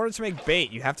 So in order to make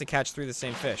bait, you have to catch 3 of the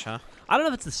same fish, huh? I don't know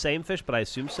if it's the same fish, but I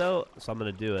assume so. So I'm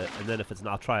gonna do it, and then if it's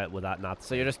not, I'll try it without not.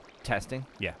 So you're just testing?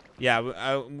 Yeah. Yeah,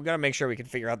 we gotta make sure we can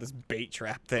figure out this bait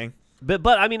trap thing. But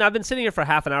I mean, I've been sitting here for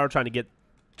half an hour trying to get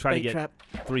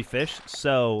 3 fish.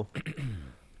 So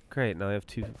great. Now I have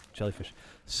 2 jellyfish.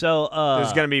 So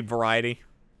there's gonna be variety.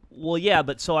 Well, yeah,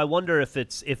 but so I wonder if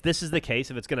this is the case,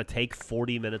 if it's gonna take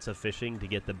 40 minutes of fishing to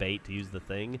get the bait to use the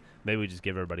thing. Maybe we just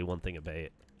give everybody 1 thing of bait.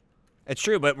 It's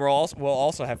true, but we'll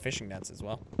also have fishing nets as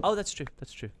well. Oh, that's true.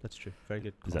 That's true. That's true. Very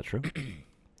good. Is that true?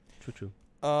 True.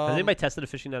 Has anybody tested a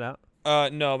fishing net out?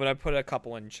 No, but I put a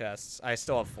couple in chests. I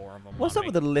still have 4 of them. What's up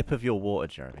with the lip of your water,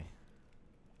 Jeremy?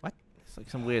 What? It's like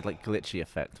some weird, like, glitchy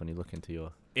effect when you look into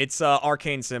your... It's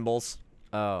arcane symbols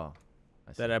Oh.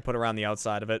 that I put around the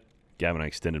outside of it. Gavin, I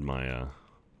extended my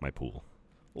my pool.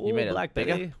 You made it Black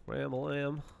bigger? Betty,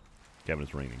 Ram-a-lamb. Gavin,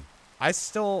 it's raining. I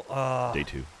still... Day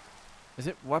 2. Is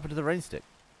it what happened to the rain stick?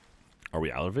 Are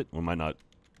we out of it? We might not.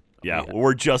 Yeah,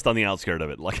 we're just on the outskirt of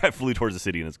it. Like I flew towards the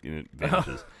city and it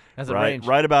vanishes. Has a right, range.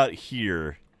 right about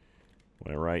here.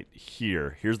 Right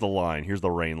here. Here's the line. Here's the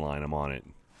rain line. I'm on it.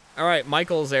 All right,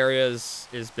 Michael's area is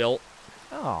built.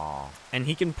 Oh. And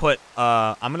he can put...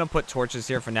 I'm going to put torches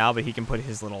here for now, but he can put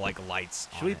his little, like, lights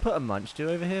Should we put a munch do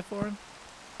over here for him?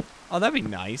 Oh, that'd be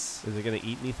nice. Is it gonna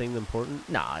eat anything important?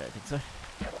 No, I don't think so.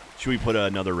 Should we put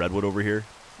another redwood over here?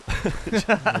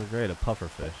 Oh, great, a puffer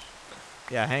fish.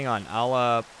 Yeah, hang on.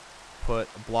 I'll put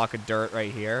a block of dirt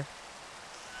right here.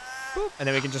 Boop. And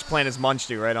then we can just plant his munch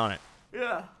stew right on it.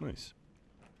 Yeah. Nice.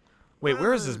 Wait,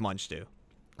 where is his munch stew?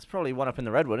 That's probably one up in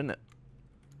the redwood, isn't it?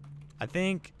 I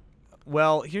think...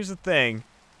 Well, here's the thing.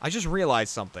 I just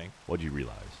realized something. What'd you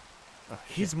realize? Oh,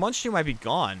 His munch stew might be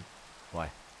gone. Why?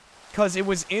 Because it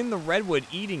was in the redwood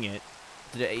eating it,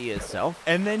 Did it eat itself?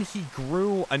 and then he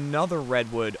grew another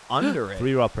redwood under it.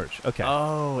 3 raw perch. Okay.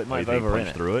 Oh, it might You have think overrun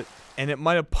punched it. through it? And it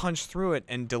might have punched through it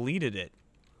and deleted it.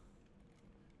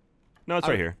 No, it's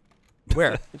right here.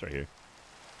 Where? It's right here.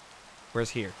 Where's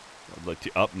here? Look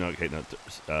to up. No, okay,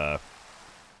 no.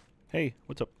 Hey,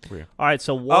 what's up? Over here. All right,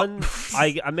 so one,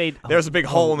 I made. There's a big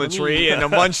hole in the let me- tree and a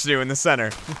munch stew in the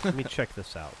center. Let me check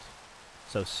this out.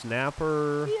 So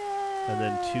snapper, and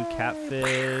then 2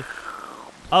 catfish.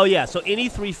 Oh yeah, so any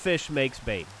 3 fish makes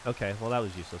bait. Okay, well that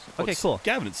was useless. Okay, cool.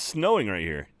 Gavin, it's snowing right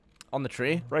here. On the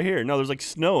tree? Right here. No, there's like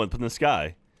snow up in the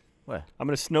sky. Where? I'm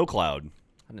in a snow cloud.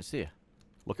 I didn't see you.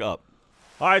 Look up.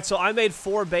 All right, so I made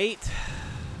 4 bait,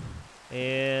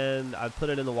 and I put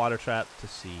it in the water trap to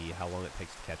see how long it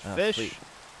takes to catch Oh, fish. sweet.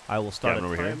 I will start Gavin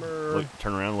a over timer. here. Look,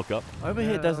 turn around, look up. Over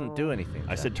here doesn't do anything.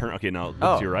 I said turn. Okay, now look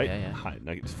Oh, to your right. yeah, yeah. Hi,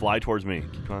 now just fly towards me.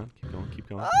 Keep going, keep going, keep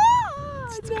going.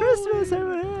 It's Christmas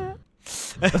over here.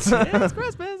 It's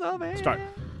Christmas over here. Start.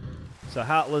 So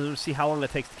let's see how long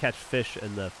it takes to catch fish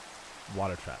in the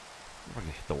water trap. We're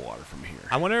gonna hit the water from here.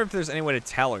 I wonder if there's any way to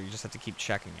tell, or you just have to keep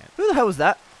checking it. Who the hell was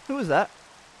that? Who was that?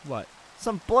 What?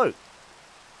 Some bloke.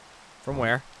 From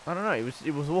where? I don't know. He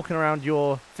was walking around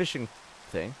your fishing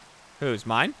thing, Who's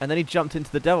mine? and then he jumped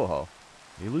into the devil hole.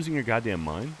 Are you losing your goddamn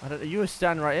mind? I don't know. You were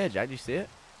standing right here, Jack. Did you see it?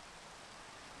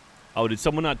 Oh, did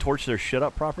someone not torch their shit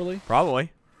up properly?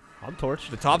 Probably. I'm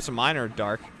torched. The tops of mine are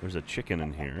dark. There's a chicken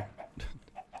in here.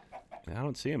 I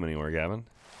don't see him anywhere, Gavin.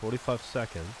 45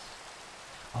 seconds.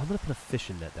 Oh, I'm gonna put a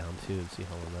fishing net down too and see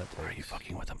how long that takes. Are you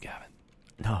fucking with him, Gavin?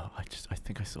 No, I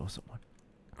think I saw someone.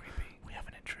 Creepy. We have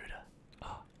an intruder.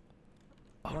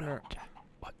 Oh Wonder- no, Jack.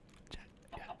 What? Jack.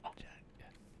 Yeah.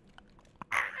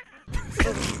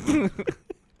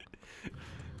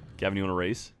 Gavin, you want to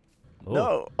race? Oh.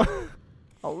 No,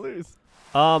 I'll lose.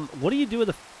 What do you do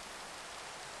with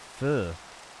the?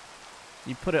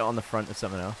 You put it on the front of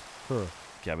something else. Huh.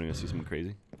 Gavin, you want to see something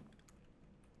crazy?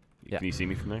 Yeah. Can you see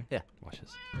me from there? Yeah. Watch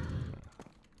this.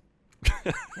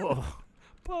 Whoa.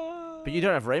 But you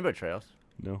don't have rainbow trails.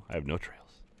 No, I have no trails.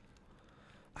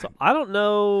 So I don't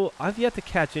know. I've yet to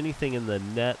catch anything in the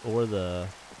net or the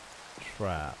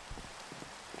trap.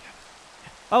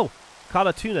 Oh, caught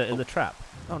a tuna in the trap.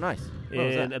 Oh, nice. What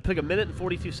was And that? it took 1 minute and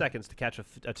 42 seconds to catch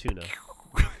a tuna.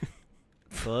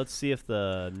 So let's see if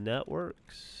the net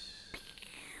works.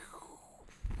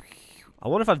 I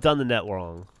wonder if I've done the net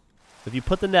wrong. If you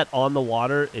put the net on the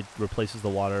water, it replaces the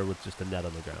water with just a net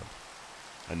on the ground.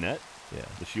 A net? Yeah.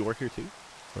 Does she work here too?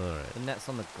 All right. The net's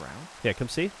on the ground. Yeah, come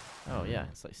see. Oh yeah,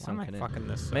 it's like Why am I sunken in. fucking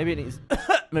this up? Maybe it needs.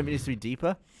 Maybe it needs to be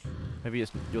deeper. Maybe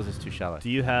yours is too shallow. Do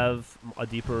you have a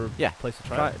deeper place to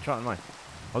try it? Try it on mine.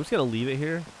 I'm just gonna leave it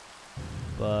here,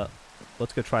 but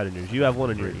let's go try it in yours. You have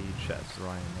one in your chest.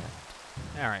 Ryan,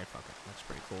 All right, fuck it. That's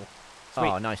pretty cool.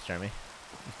 yeah. Oh, nice, Jeremy.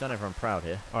 You've done everyone proud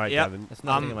here. All right, Yep. Gavin. There's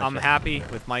nothing in my I'm chest. happy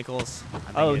with Michael's. I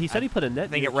think Oh, he said he put a net. I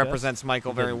think in it your chest. represents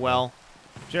Michael He very didn't. well.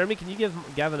 Jeremy, can you give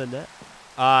Gavin a net?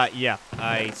 Yeah,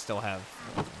 I still have.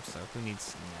 So who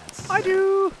needs nets? I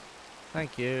do.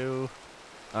 Thank you.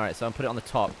 All right, so I'm put it on the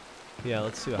top. Yeah,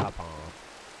 let's see what happens.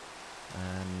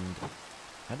 And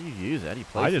how do you use it? How do you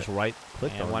place I it? just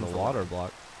right-clicked Yeah, on one the for water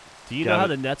block. Do you know how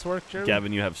the nets work, Jeremy?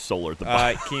 Gavin, you have solar at the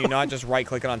bottom. Can you not just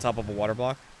right-click it on top of a water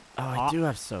block? Oh, I do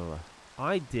have solar.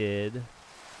 I did.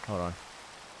 Hold on.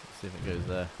 Let's see if it goes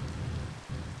there.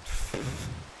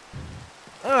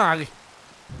 Ah!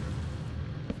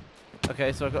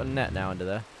 Okay, so I've got a net now under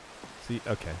there. See,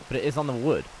 okay. But it is on the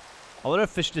wood. I wonder if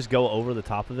fish just go over the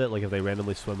top of it, like if they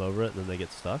randomly swim over it and then they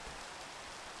get stuck.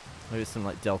 Maybe it's some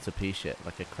like Delta P shit,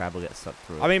 like a crab will get sucked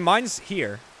through it. I mean, mine's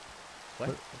here.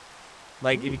 What?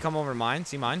 Like, if you come over to mine,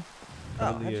 see mine? Oh,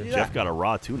 how'd you do Jeff that? got a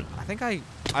raw tuna. I think I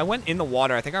went in the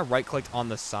water. I think I right-clicked on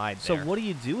the side So there. what do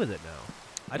you do with it now?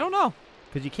 I don't know.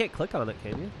 Because you can't click on it,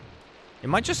 can you? It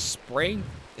might just spray.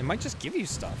 It might just give you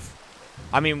stuff.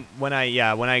 I mean, when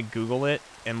I Google it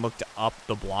and looked up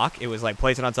the block, it was like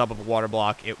place it on top of a water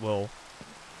block. It will.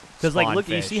 Because like, spawn look,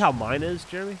 you fish. see how mine is,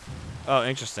 Jeremy? Oh,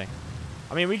 interesting.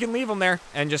 I mean, we can leave them there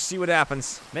and just see what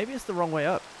happens. Maybe it's the wrong way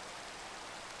up.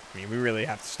 I mean, we really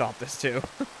have to stop this too.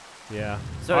 Yeah.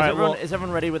 So is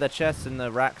everyone ready with their chests and the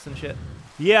racks and shit?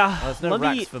 Yeah. Oh, there's no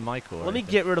racks for Michael. or Let me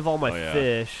anything. get rid of all my Oh, yeah.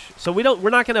 fish. So we're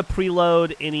not gonna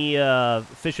preload any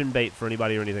fishing bait for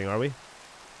anybody or anything, are we?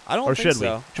 I don't Or think should we?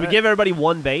 so. Should we give everybody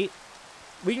one bait?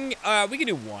 We can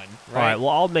do one. Right? All right. Well,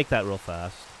 I'll make that real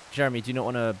fast. Jeremy, do you not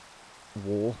want a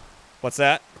wall? What's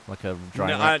that? Like a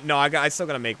dry No, rack? I still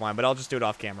gotta make one, but I'll just do it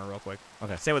off camera real quick.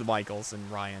 Okay. Same with Michael's and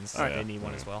Ryan's. All right. They need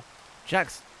one as well.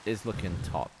 Jack's is looking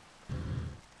top.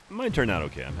 Mine turned out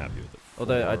okay. I'm happy with it.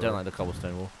 Although I don't like the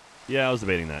cobblestone wall. Yeah, I was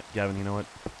debating that. Gavin, you know what?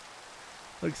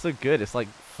 Looks so good. It's like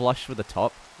flush with the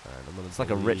top. All right, I'm gonna It's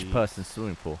like a rich delete- person's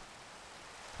swimming pool.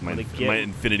 My, gonna inf- get- my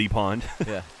infinity pond.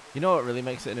 Yeah. You know what really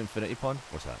makes it an infinity pond?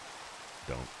 What's that?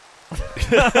 Don't.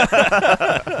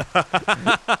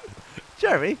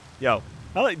 Jeremy. Yo,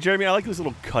 Jeremy, I like this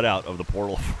little cutout of the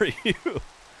portal for you.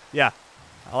 yeah,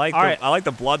 I like All right. I like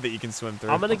the blood that you can swim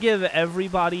through. I'm gonna give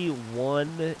everybody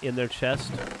one in their chest,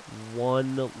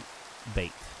 one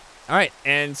bait. All right,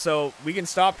 and so we can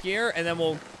stop here, and then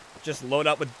we'll just load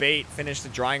up with bait, finish the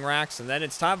drying racks, and then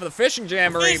it's time for the fishing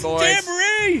jamboree, boys.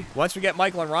 Jamboree! Once we get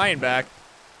Michael and Ryan back,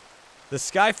 the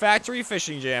Sky Factory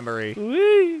fishing jamboree.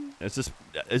 Is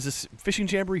this Fishing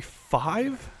Jamboree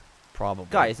 5? Probably.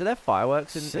 Guys, are there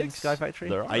fireworks in 6? Sky Factory?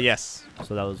 There are. Yes.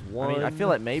 So that was one. I feel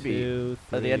like maybe 2,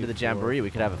 At the end of the 3, 4. jamboree,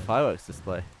 we could have a fireworks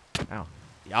display. Ow.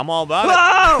 Yeah, I'm all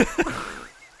about it.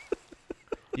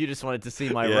 You just wanted to see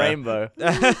my Yeah. rainbow.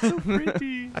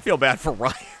 I feel bad for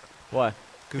Ryan Why?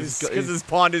 because his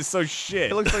pond is so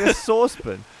shit. it looks like a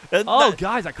saucepan. Oh,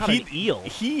 guys, I caught an eel.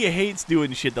 He hates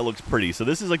doing shit that looks pretty, so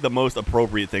this is like the most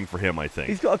appropriate thing for him, I think.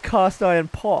 He's got a cast iron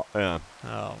pot. Yeah.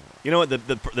 Oh. You know what?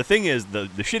 The thing is, the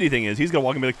shitty thing is, he's gonna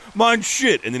walk and be like, "Mine's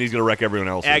shit," and then he's gonna wreck everyone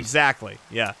else's. Exactly.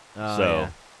 Yeah. Oh, So- yeah.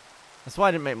 That's why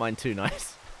I didn't make mine too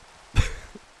nice.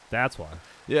 That's why.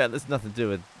 Yeah, there's nothing to do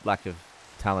with lack of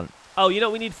talent. Oh, you know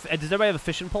we need. Does everybody have a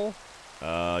fishing pole?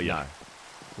 Yeah.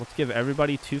 Let's give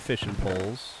everybody 2 fishing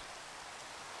poles.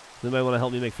 Does anybody want to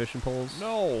help me make fishing poles?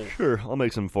 No. Sure, I'll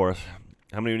make some for us.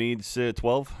 How many needs?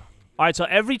 12. All right, so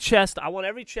every chest, I want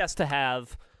every chest to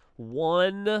have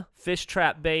 1 fish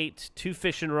trap bait, 2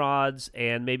 fishing rods,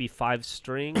 and maybe 5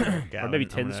 string, or maybe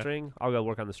 10 string. I'll go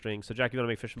work on the string. So, Jack, you want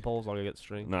to make fishing poles? I'll go get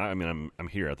string. No, I mean I'm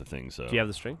here at the thing, so. Do you have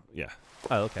the string? Yeah.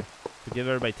 Oh, okay. So give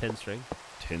everybody 10 string.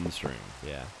 10 string.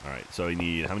 Yeah. All right. So you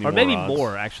need how many? Or more maybe rods?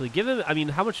 more, actually. Give him. I mean,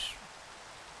 how much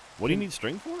What do you need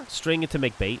string for? string to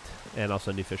make bait and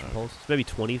also new fishing poles? So maybe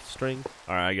 20 string.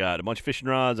 All right, I got a bunch of fishing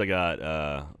rods. I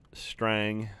got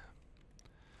string.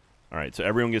 All right, so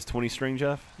everyone gets 20 string,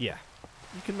 Jeff. Yeah.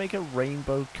 You can make a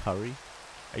rainbow curry.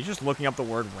 Are you just looking up the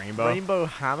word rainbow? Rainbow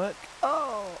hammock?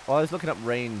 Oh. Well, I was looking up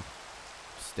rain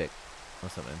stick or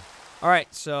something. All right,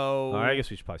 so. All right, I guess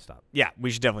we should probably stop. Yeah,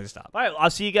 we should definitely stop. All right, I'll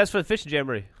see you guys for the fishing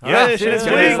jamboree. Yeah, Fishing it's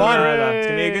gonna be fun. jamboree. It's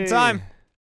gonna be a good time.